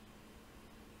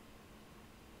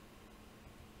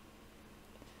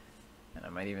 And I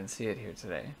might even see it here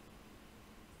today.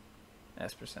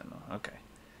 Esper Sentinel, okay.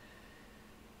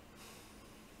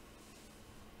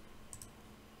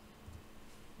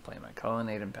 Play my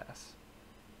Colonnade and pass.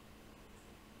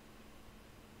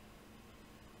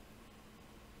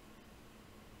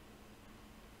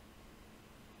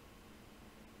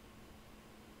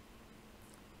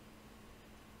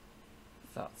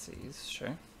 Thoughtseize,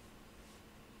 sure.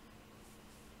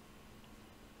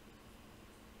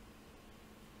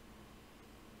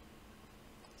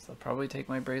 So I'll probably take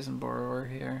my Brazen Borrower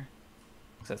here,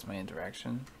 because that's my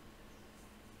interaction.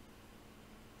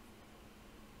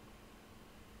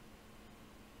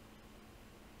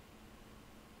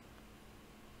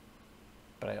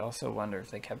 But I also wonder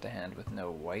if they kept a hand with no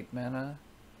white mana,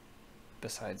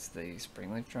 besides the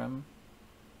Springleaf Drum.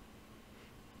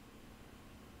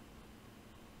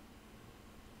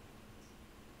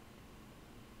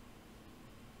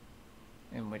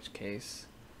 In which case,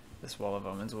 this Wall of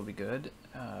Omens will be good,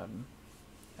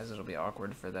 as it'll be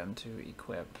awkward for them to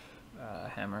equip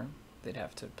Hammer. They'd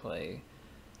have to play,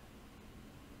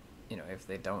 you know, if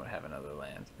they don't have another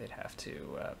land, they'd have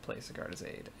to play Sigarda's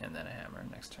Aid and then a Hammer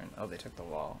next turn. Oh, they took the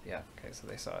wall. Yeah, okay, so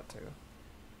they saw it too.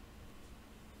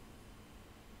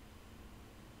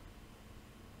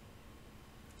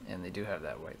 And they do have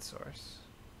that white source.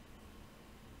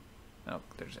 Oh,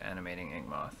 there's Animating Ink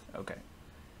Moth. Okay.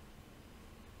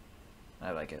 I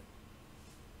like it.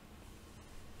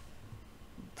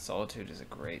 Solitude is a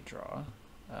great draw.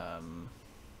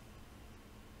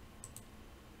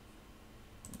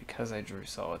 Because I drew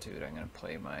Solitude, I'm going to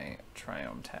play my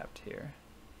Triome tapped here.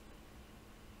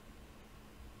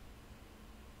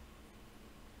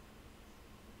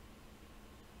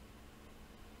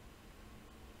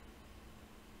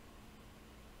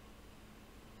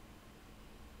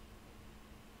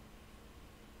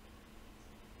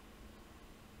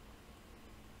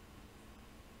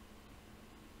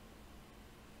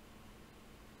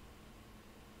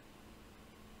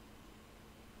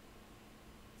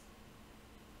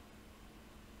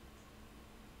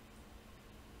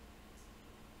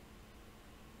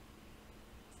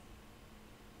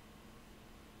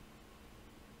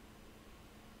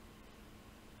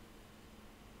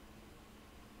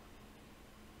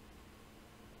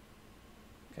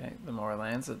 Okay, the more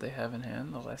lands that they have in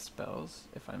hand, the less spells,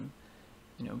 if I'm,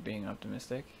 you know, being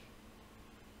optimistic.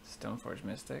 Stoneforge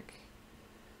Mystic.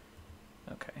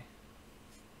 Okay.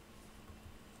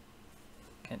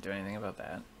 Can't do anything about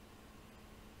that.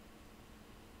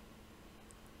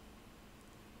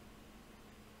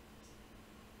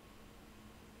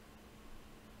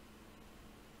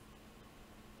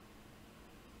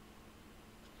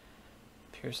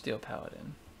 Pure Steel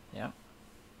Paladin. Yeah.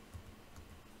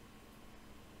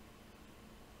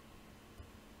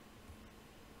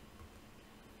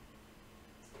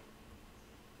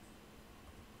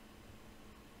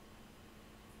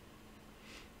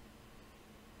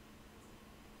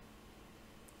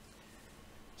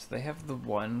 So they have the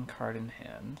one card in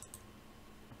hand.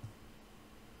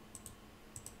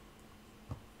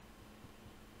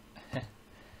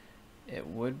 It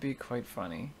would be quite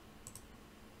funny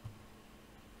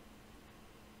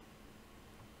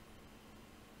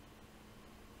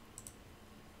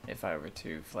if I were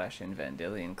to flash in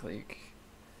Vendilion Clique.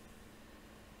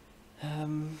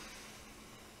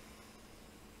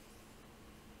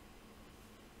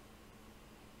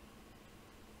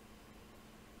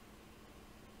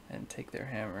 And take their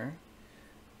hammer,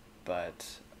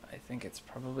 but I think it's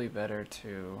probably better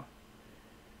to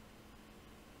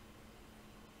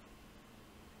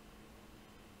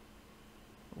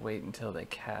wait until they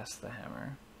cast the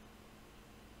hammer.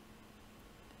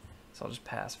 So I'll just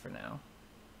pass for now.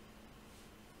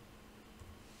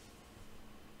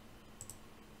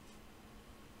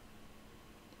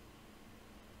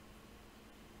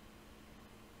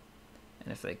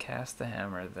 And if they cast the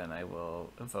hammer, then I will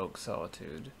evoke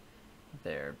Solitude,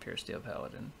 their Pure Steel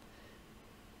Paladin.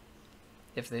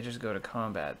 If they just go to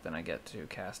combat, then I get to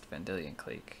cast Vendilion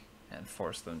Clique and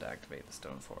force them to activate the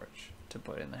Stoneforge to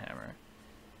put in the hammer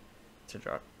to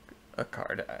draw a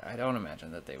card. I don't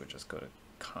imagine that they would just go to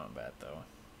combat, though.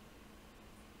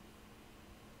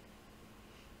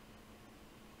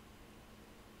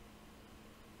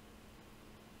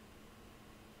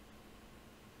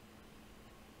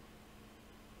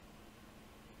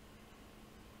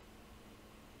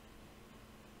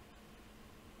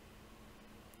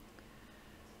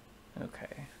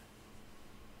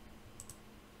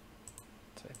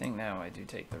 now, I do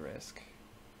take the risk.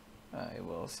 I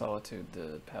will Solitude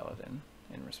the Paladin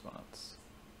in response.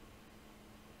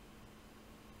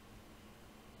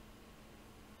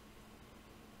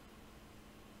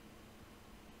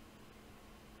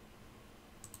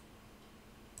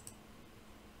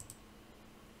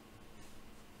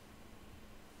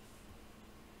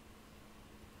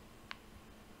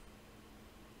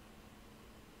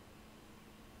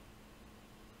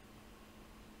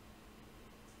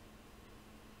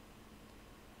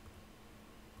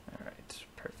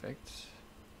 Perfect.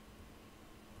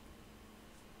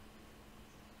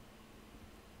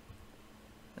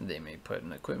 And they may put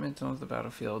an equipment onto the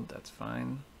battlefield, that's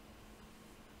fine.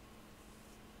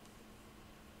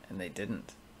 And they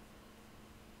didn't.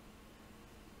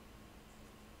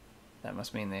 That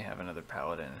must mean they have another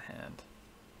paladin in hand.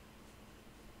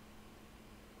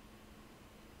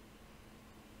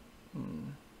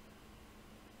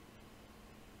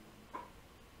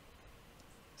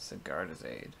 Sigard's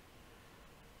Aid.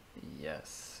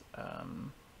 Yes.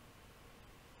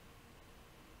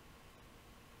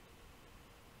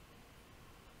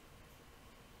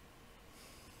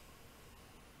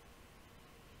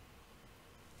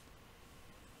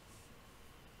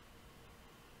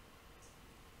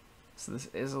 So this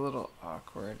is a little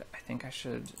awkward. I think I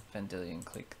should Vendilion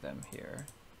Clique them here.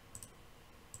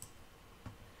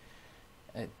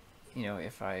 You know,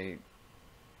 if I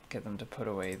get them to put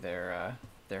away their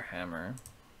hammer.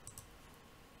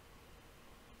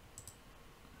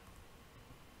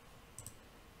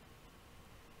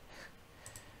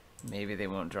 Maybe they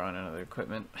won't draw in another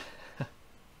equipment.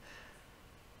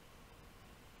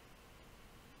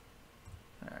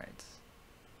 Alright.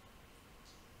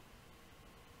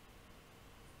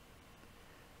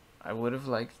 I would have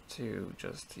liked to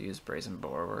just use Brazen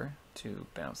Borrower to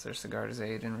bounce their Sigard's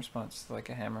Aid in response to like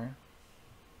a hammer.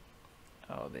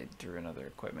 Oh, they drew another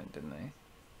equipment, didn't they?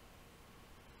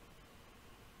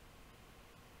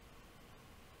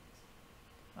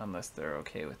 Unless they're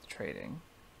okay with trading.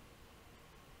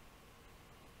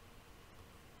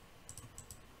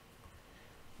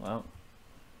 Well,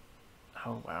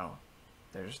 oh wow,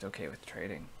 they're just okay with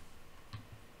trading.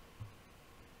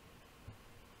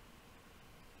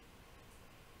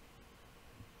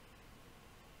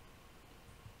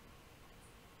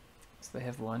 So they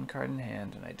have one card in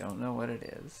hand, and I don't know what it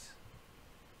is.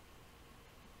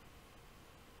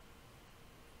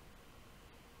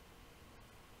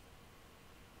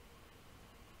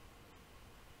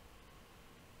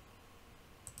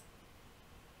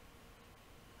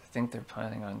 I think they're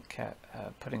planning on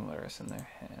putting Lurrus in their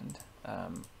hand.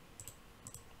 I'm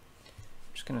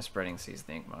just going to Spreading Seas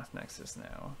the Inkmoth Nexus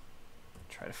now.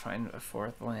 Try to find a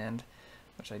fourth land,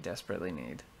 which I desperately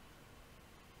need.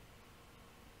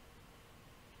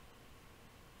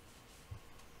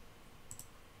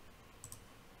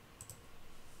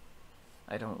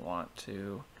 I don't want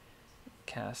to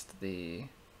cast the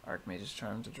Archmage's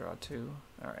Charm to draw 2.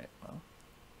 Alright, well.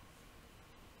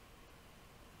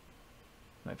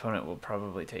 My opponent will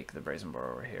probably take the Brazen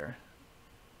Borrower here.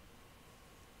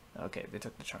 Okay, they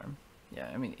took the Charm.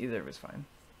 Yeah, I mean, either was fine.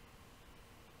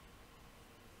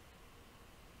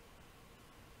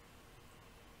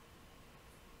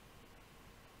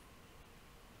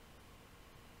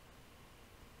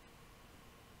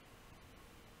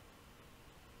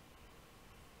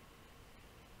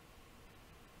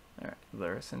 Alright,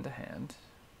 Lurrus into hand.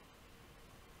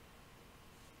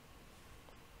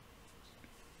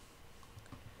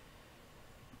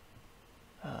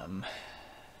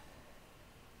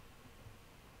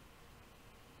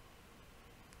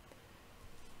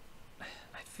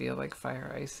 I feel like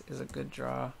Fire Ice is a good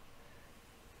draw.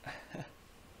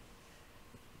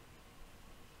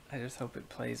 I just hope it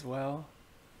plays well.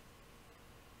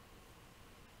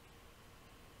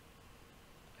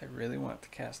 I really want to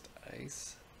cast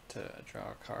Ice to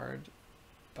draw a card,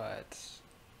 but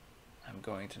I'm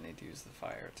going to need to use the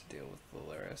fire to deal with the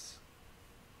Lurrus.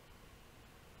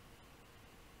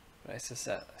 But I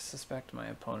suspect my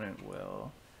opponent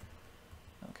will...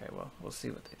 Okay, well, we'll see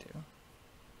what they do.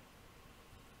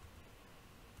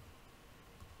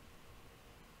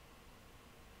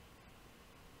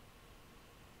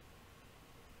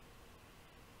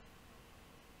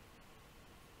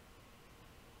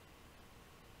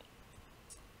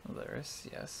 Lurrus,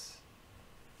 yes.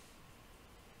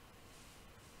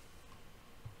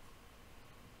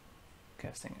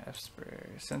 Casting Esper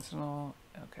Sentinel.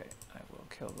 Okay, I will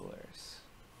kill the Lurrus.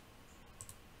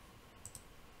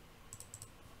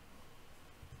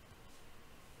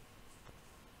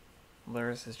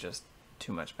 Lurrus is just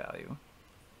too much value.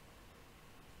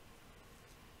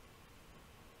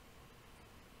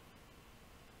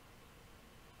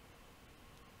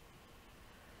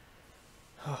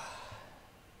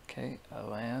 Okay, a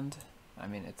land. I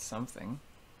mean, it's something.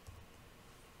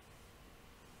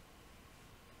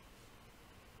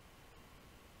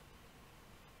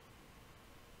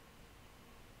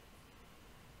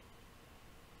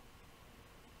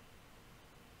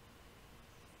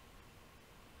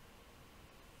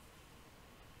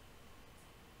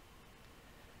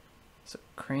 So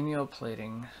cranial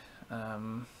plating.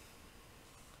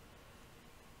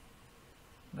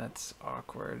 That's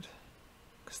awkward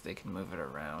because they can move it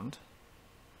around.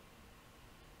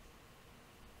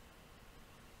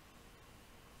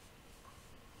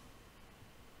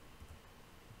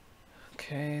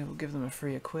 Okay, we'll give them a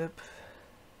free equip.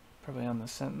 Probably on the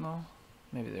Sentinel.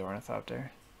 Maybe the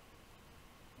Ornithopter.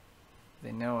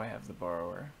 They know I have the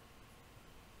Borrower.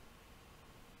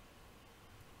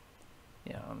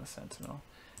 Yeah, on the Sentinel.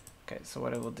 Okay, so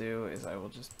what I will do is I will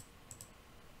just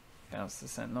bounce the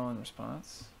Sentinel in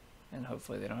response, and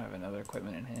hopefully they don't have another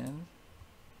equipment in hand.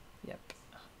 Yep,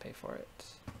 pay for it.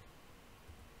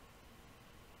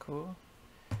 Cool.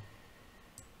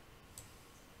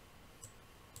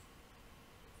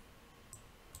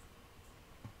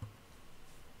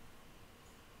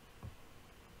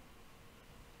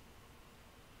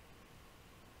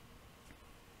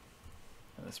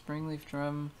 The Springleaf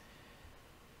Drum,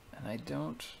 and I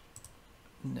don't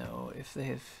know if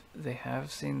they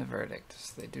have seen the verdict.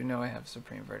 So they do know I have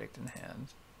Supreme Verdict in hand.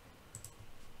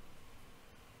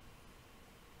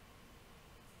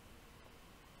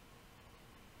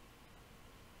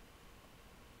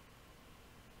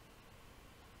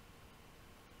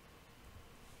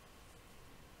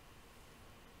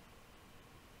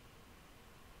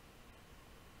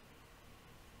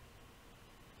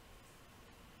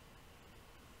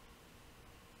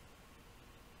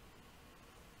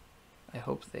 I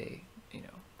hope they,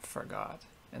 forgot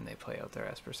and they play out their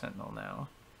Esper Sentinel now.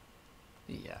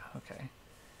 Yeah, okay.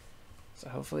 So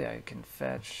hopefully I can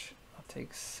fetch. I'll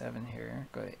take 7 here,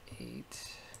 go to 8.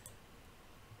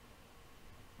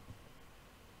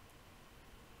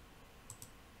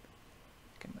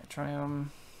 Get my Triome.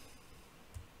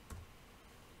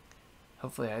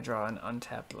 Hopefully I draw an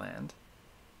untapped land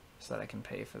so that I can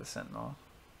pay for the Sentinel.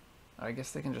 I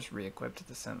guess they can just re-equip to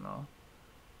the Sentinel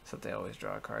so that they always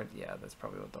draw a card. Yeah, that's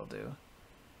probably what they'll do.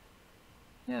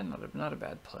 Yeah, not a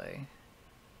bad play.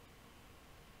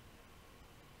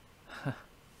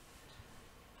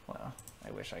 Well,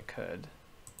 I wish I could.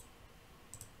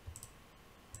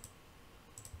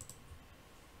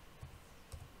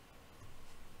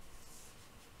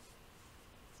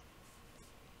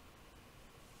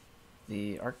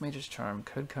 The Archmage's Charm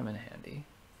could come in handy.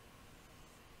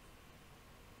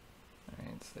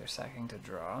 Alright, so they're sacking to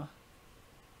draw.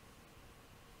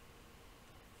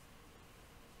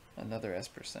 Another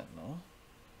Esper Sentinel.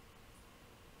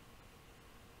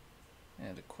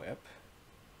 And equip.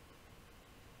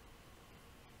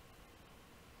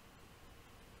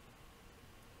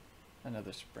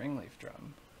 Another Springleaf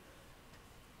Drum.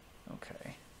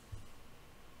 Okay.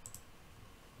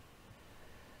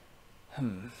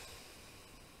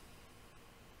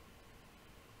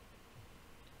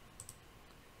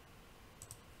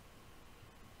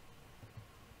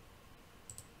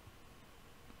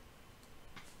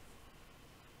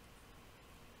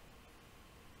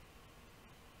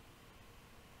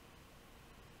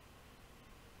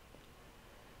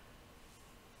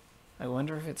 I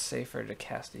wonder if it's safer to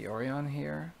cast Yorion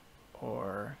here,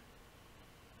 or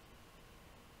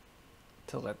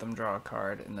to let them draw a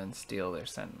card and then steal their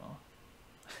Sentinel.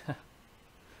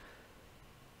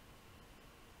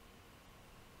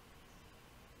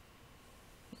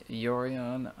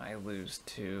 Yorion, I lose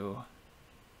to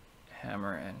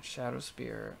Hammer and Shadow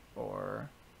Spear, or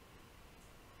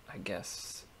I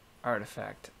guess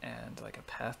Artifact and like a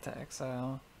Path to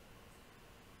Exile.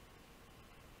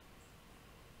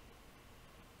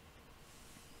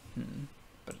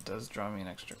 But it does draw me an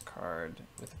extra card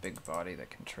with a big body that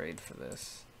can trade for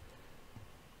this.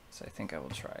 So I think I will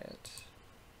try it.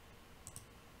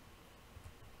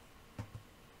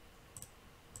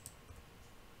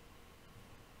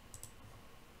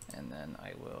 And then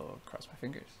I will cross my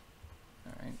fingers.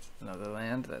 Alright, another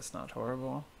land, that's not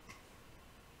horrible.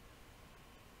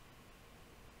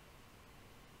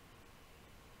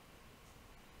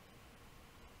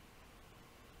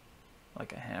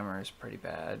 Like a hammer is pretty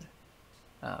bad.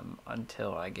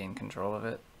 Until I gain control of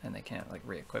it and they can't like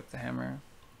re-equip the hammer.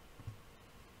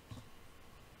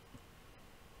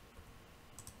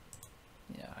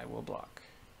 Yeah, I will block.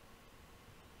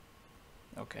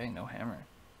 Okay, no hammer.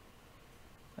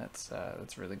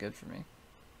 That's really good for me.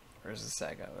 Where's the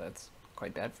Saga? That's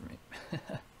quite bad for me.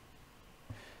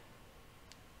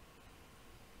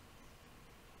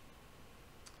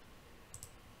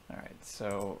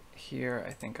 So here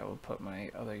I think I will put my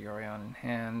other Yorion in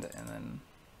hand and then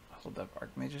hold up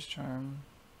Archmage's Charm.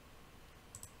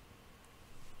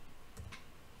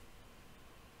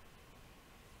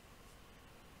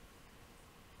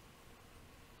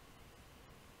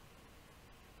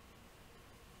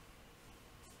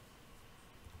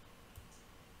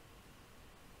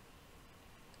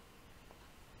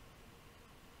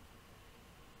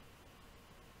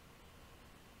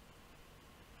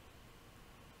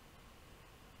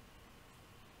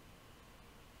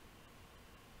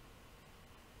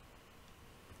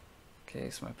 Okay,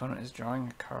 so my opponent is drawing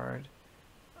a card.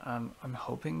 I'm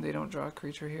hoping they don't draw a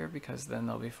creature here because then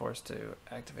they'll be forced to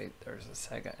activate there's a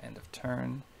Saga end of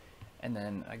turn. And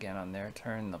then again on their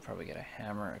turn, they'll probably get a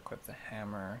hammer, equip the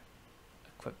hammer,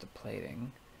 equip the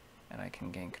plating, and I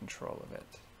can gain control of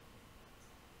it.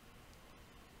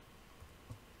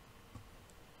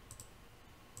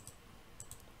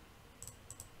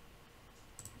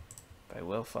 But I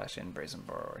will flash in Brazen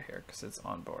Borrower here because it's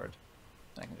on board.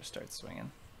 I can just start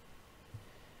swinging.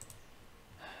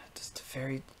 Does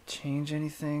Teferi change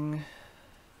anything?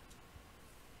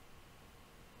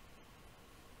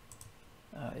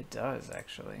 It does,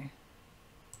 actually.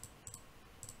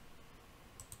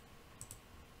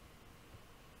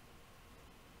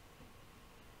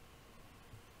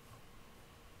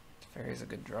 Teferi's a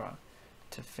good draw.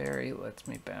 Teferi lets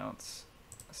me bounce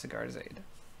Sigarda's Aid.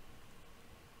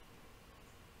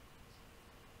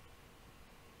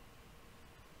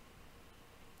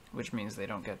 Which means they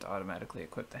don't get to automatically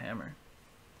equip the hammer.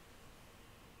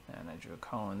 And I drew a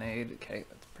Colonnade. Okay,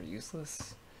 that's pretty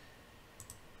useless.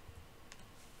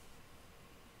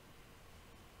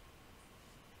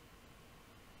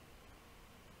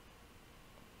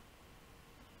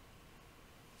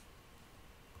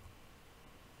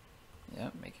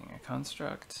 Yep, making a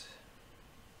construct.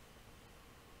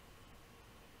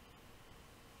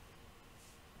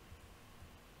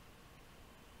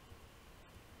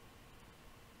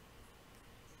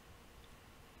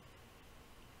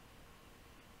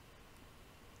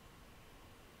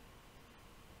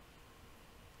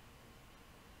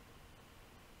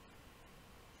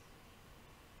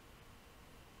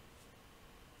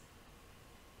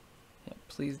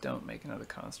 Please don't make another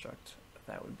construct.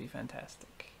 That would be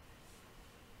fantastic.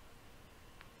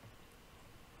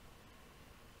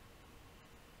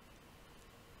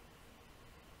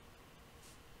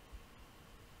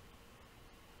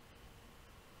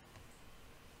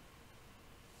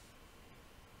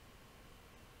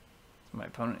 So my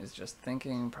opponent is just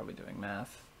thinking, probably doing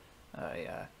math.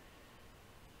 I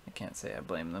can't say I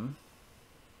blame them.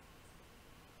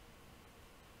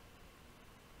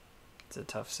 It's a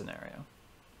tough scenario.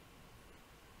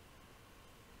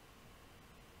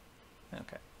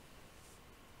 Okay.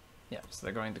 Yeah, so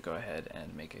they're going to go ahead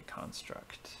and make a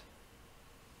construct.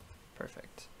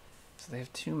 Perfect. So they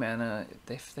have 2 mana.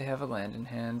 If they have a land in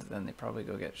hand, then they probably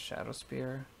go get Shadow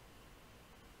Spear.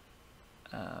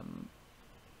 And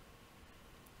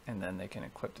then they can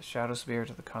equip the Shadow Spear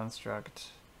to the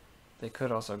construct. They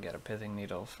could also get a Pithing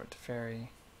Needle for Teferi.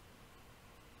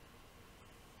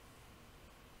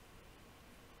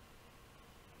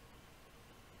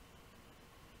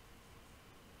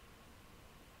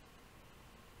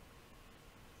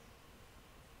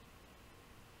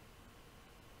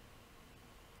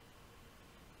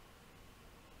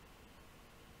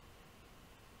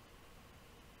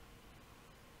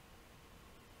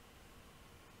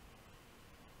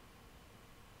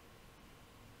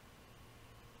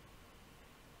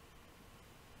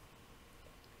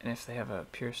 And if they have a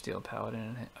Pure Steel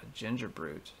Paladin and a Ginger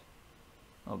Brute,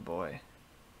 oh boy.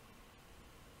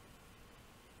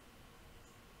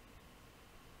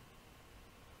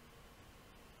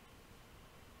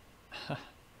 I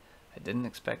didn't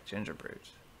expect Ginger Brute.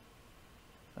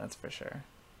 That's for sure.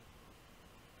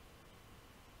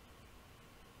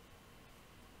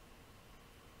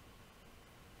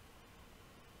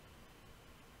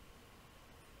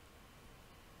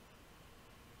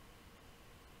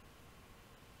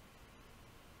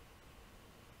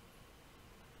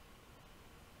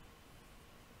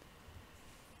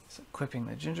 So equipping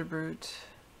the Ginger Brute,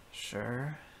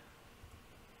 sure.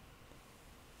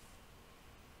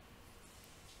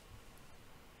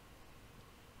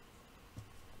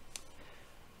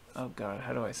 Oh god,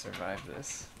 how do I survive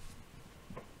this?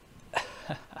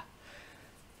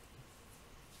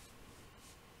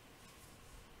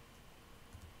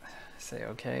 Say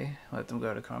okay, let them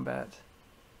go to combat.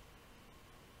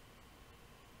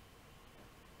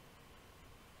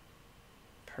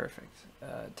 Perfect.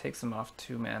 Takes them off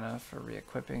 2 mana for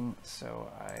re-equipping,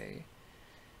 so I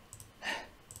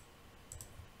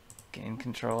gain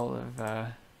control of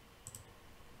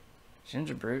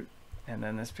Ginger Brute, and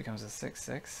then this becomes a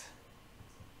 6/6.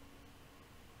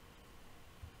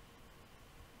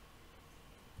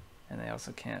 And they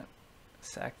also can't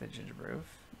sack the Ginger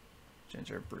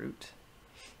Brute.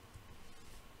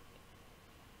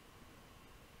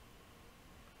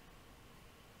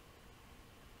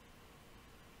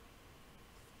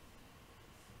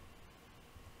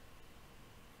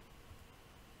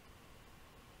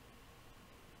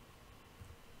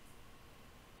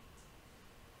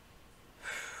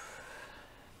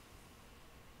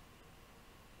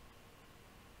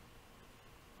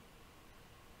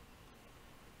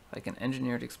 Like an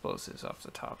Engineered Explosives off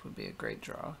the top would be a great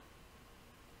draw.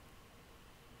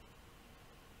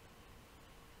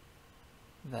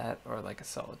 That or like a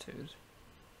Solitude.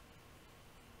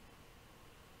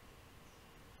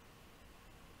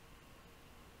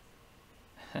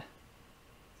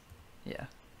 Yeah,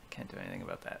 can't do anything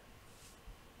about that.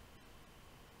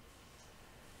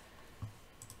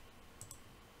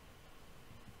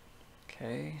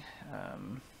 Okay,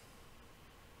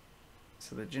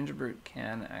 so the Ginger Brute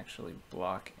can actually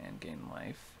block and gain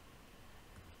life.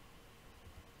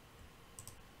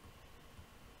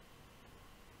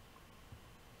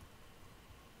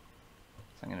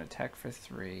 So I'm going to attack for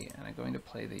 3, and I'm going to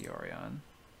play the Yorion.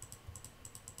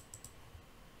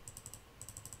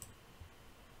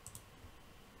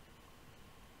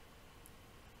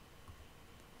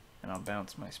 And I'll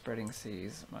bounce my Spreading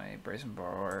Seas, my Brazen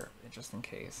Borrower, just in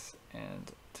case,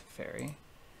 and Teferi.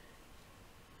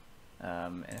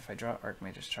 And if I draw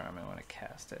Archmage's Charm, I want to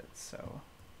cast it, so...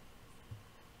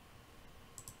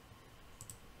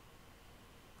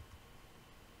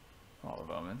 Wall of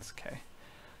Omens, okay.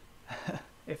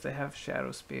 If they have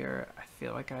Shadow Spear, I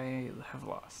feel like I have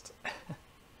lost.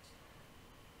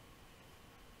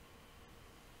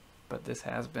 But this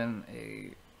has been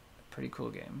a pretty cool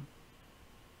game.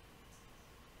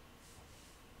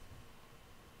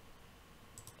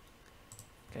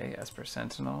 Okay, Esper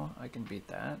Sentinel, I can beat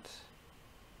that.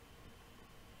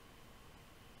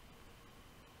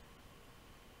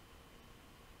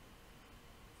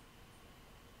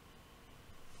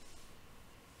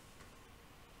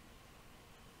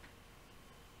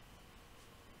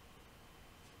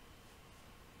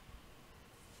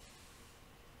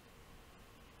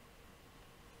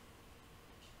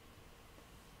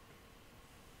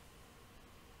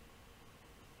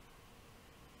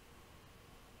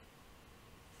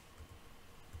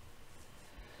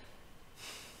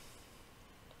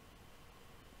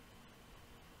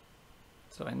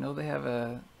 So I know they have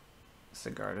a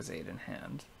Sigarda's Aid in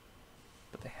hand,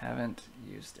 but they haven't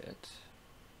used it.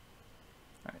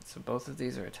 Alright, so both of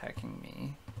these are attacking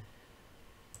me.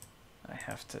 I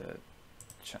have to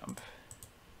jump.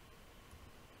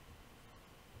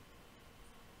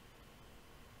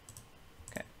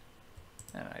 Okay,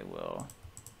 and I will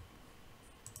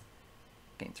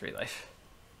gain 3 life.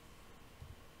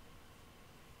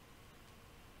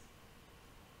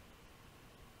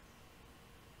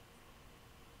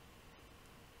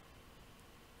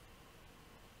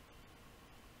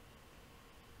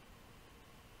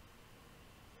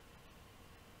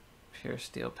 Pure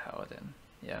Steel Paladin.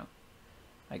 Yeah,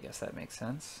 I guess that makes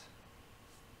sense.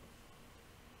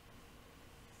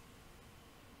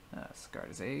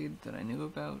 Sigarda's Aid that I knew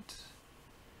about.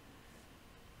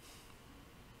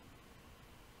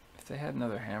 If they had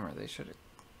another hammer, they should have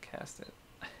cast it.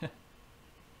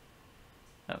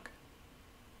 Okay.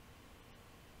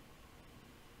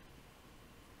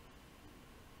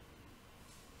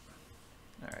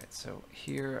 Alright, so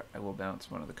here I will bounce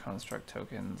one of the construct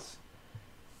tokens.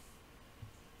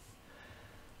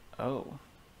 Oh,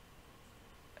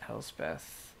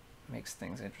 Elspeth makes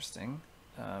things interesting.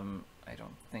 I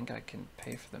don't think I can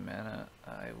pay for the mana.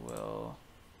 I will...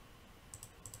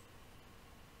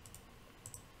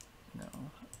 No.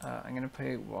 I'm going to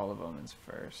play Wall of Omens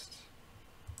first.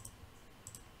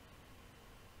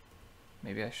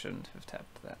 Maybe I shouldn't have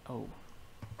tapped that. Oh.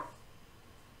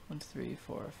 1, 2, 3,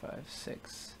 4, 5,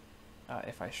 6.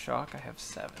 If I shock, I have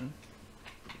 7.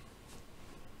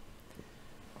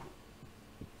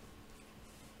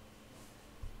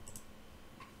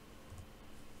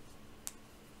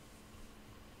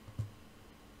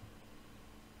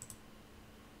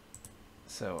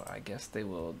 So I guess they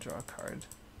will draw a card.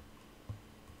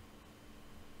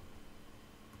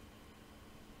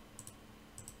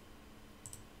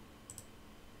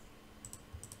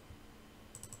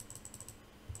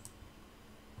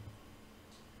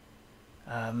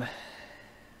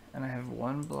 And I have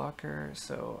 1 blocker,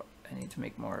 so I need to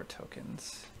make more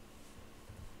tokens.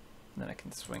 And then I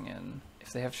can swing in.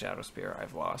 If they have Shadow Spear,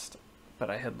 I've lost. But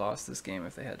I had lost this game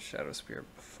if they had Shadow Spear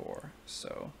before,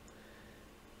 so...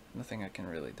 nothing I can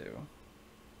really do.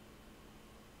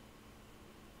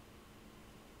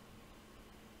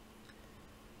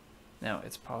 Now,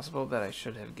 it's possible that I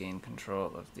should have gained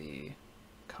control of the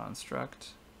construct.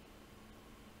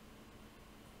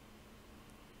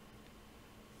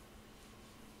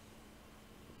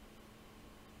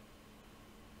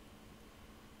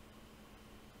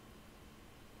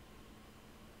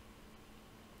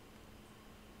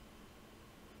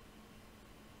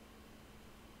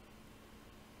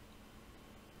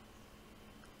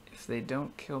 If they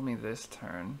don't kill me this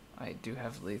turn, I do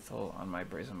have lethal on my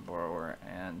Brazen Borrower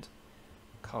and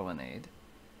Colonnade.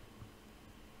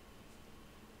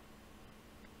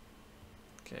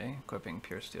 Okay, equipping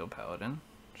Pure Steel Paladin,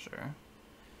 sure.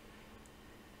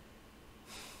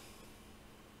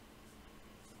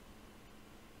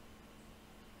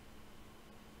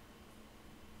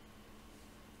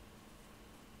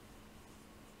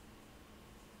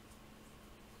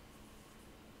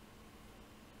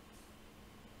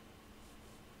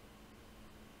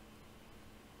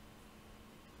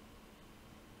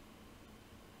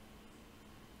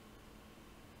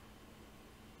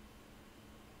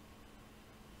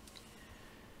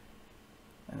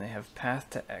 And they have Path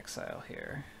to Exile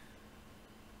here.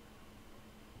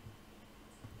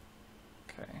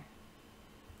 Okay.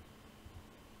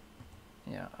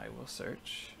 Yeah, I will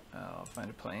search. I'll find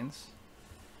a plains.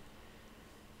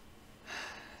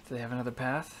 Do they have another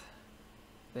path?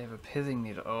 They have a Pithing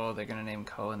Needle. Oh, they're gonna name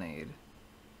Colonnade.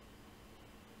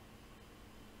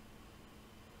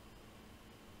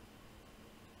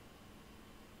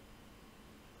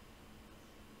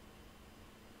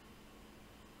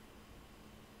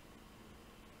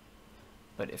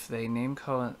 But if they name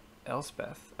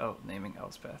Elspeth, oh, naming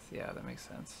Elspeth, yeah, that makes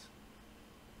sense.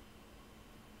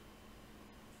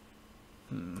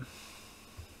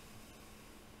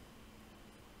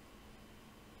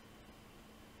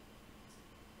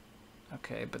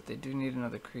 Okay, but they do need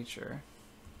another creature.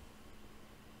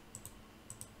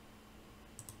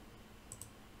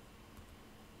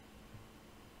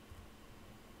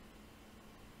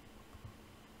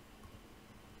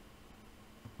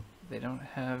 They don't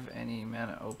have any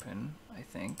mana open, I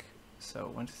think. So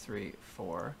 1, 2, 3,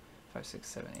 4, 5, 6,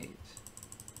 7, 8.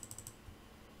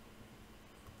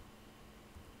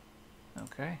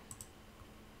 Okay.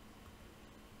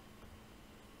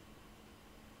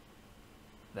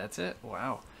 That's it.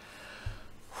 Wow.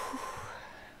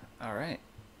 All right.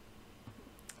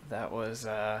 That was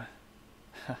that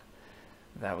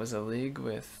was a league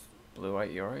with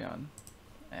Blue-White Yorion,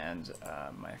 and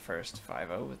my first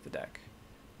 5-0 with the deck.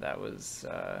 That was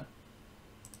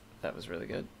really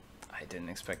good. I didn't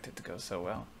expect it to go so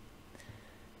well.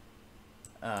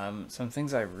 Some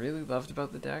things I really loved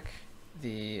about the deck: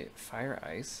 the Fire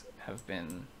Ice have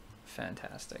been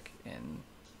fantastic in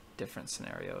different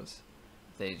scenarios.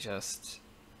 They just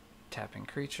tapping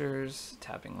creatures,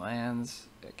 tapping lands,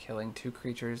 killing 2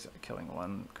 creatures, killing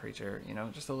 1 creature, you know,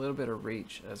 just a little bit of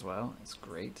reach as well. It's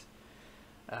great.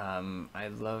 I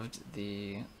loved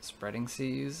the Spreading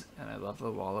Seas, and I love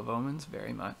the Wall of Omens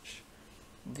very much.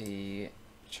 The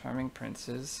Charming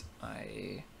Princes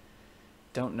I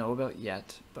don't know about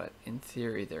yet, but in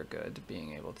theory they're good,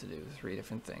 being able to do 3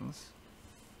 different things.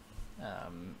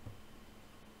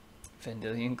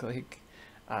 Vendilion Clique,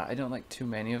 I don't like too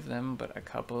many of them, but a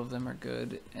couple of them are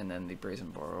good, and then the Brazen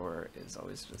Borrower is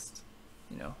always just,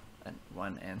 you know,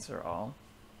 one answer all.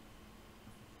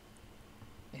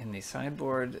 In the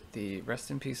sideboard, the Rest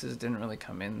in Pieces didn't really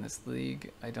come in this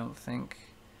league, I don't think.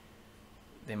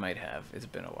 They might have, it's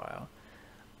been a while.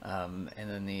 And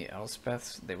then the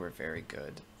Elspeths, they were very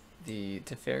good. The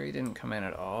Teferi didn't come in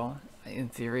at all. In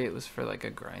theory, it was for like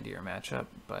a grindier matchup,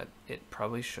 but it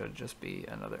probably should just be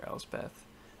another Elspeth,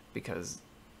 because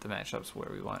the matchups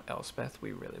where we want Elspeth,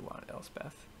 we really want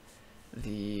Elspeth.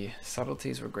 The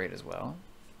Subtleties were great as well,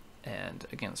 and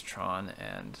against Tron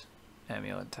and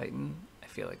Amulet Titan, I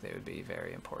feel like they would be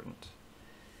very important.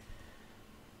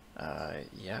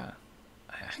 Yeah,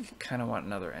 I kind of want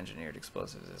another Engineered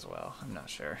Explosives as well. I'm not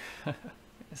sure.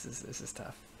 This is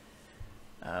tough.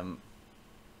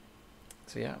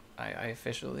 So yeah, I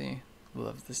officially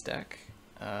love this deck.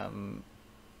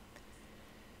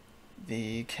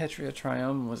 The Ketria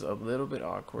Triome was a little bit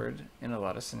awkward in a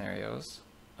lot of scenarios.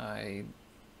 I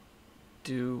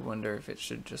do wonder if it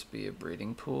should just be a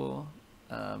breeding pool.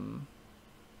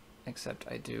 Except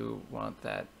I do want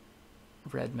that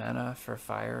red mana for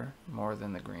fire more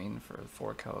than the green for the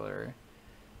 4-color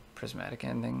Prismatic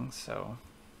Ending, so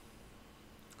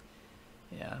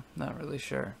yeah, not really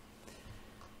sure.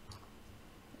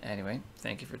 Anyway,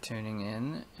 thank you for tuning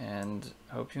in, and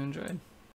hope you enjoyed.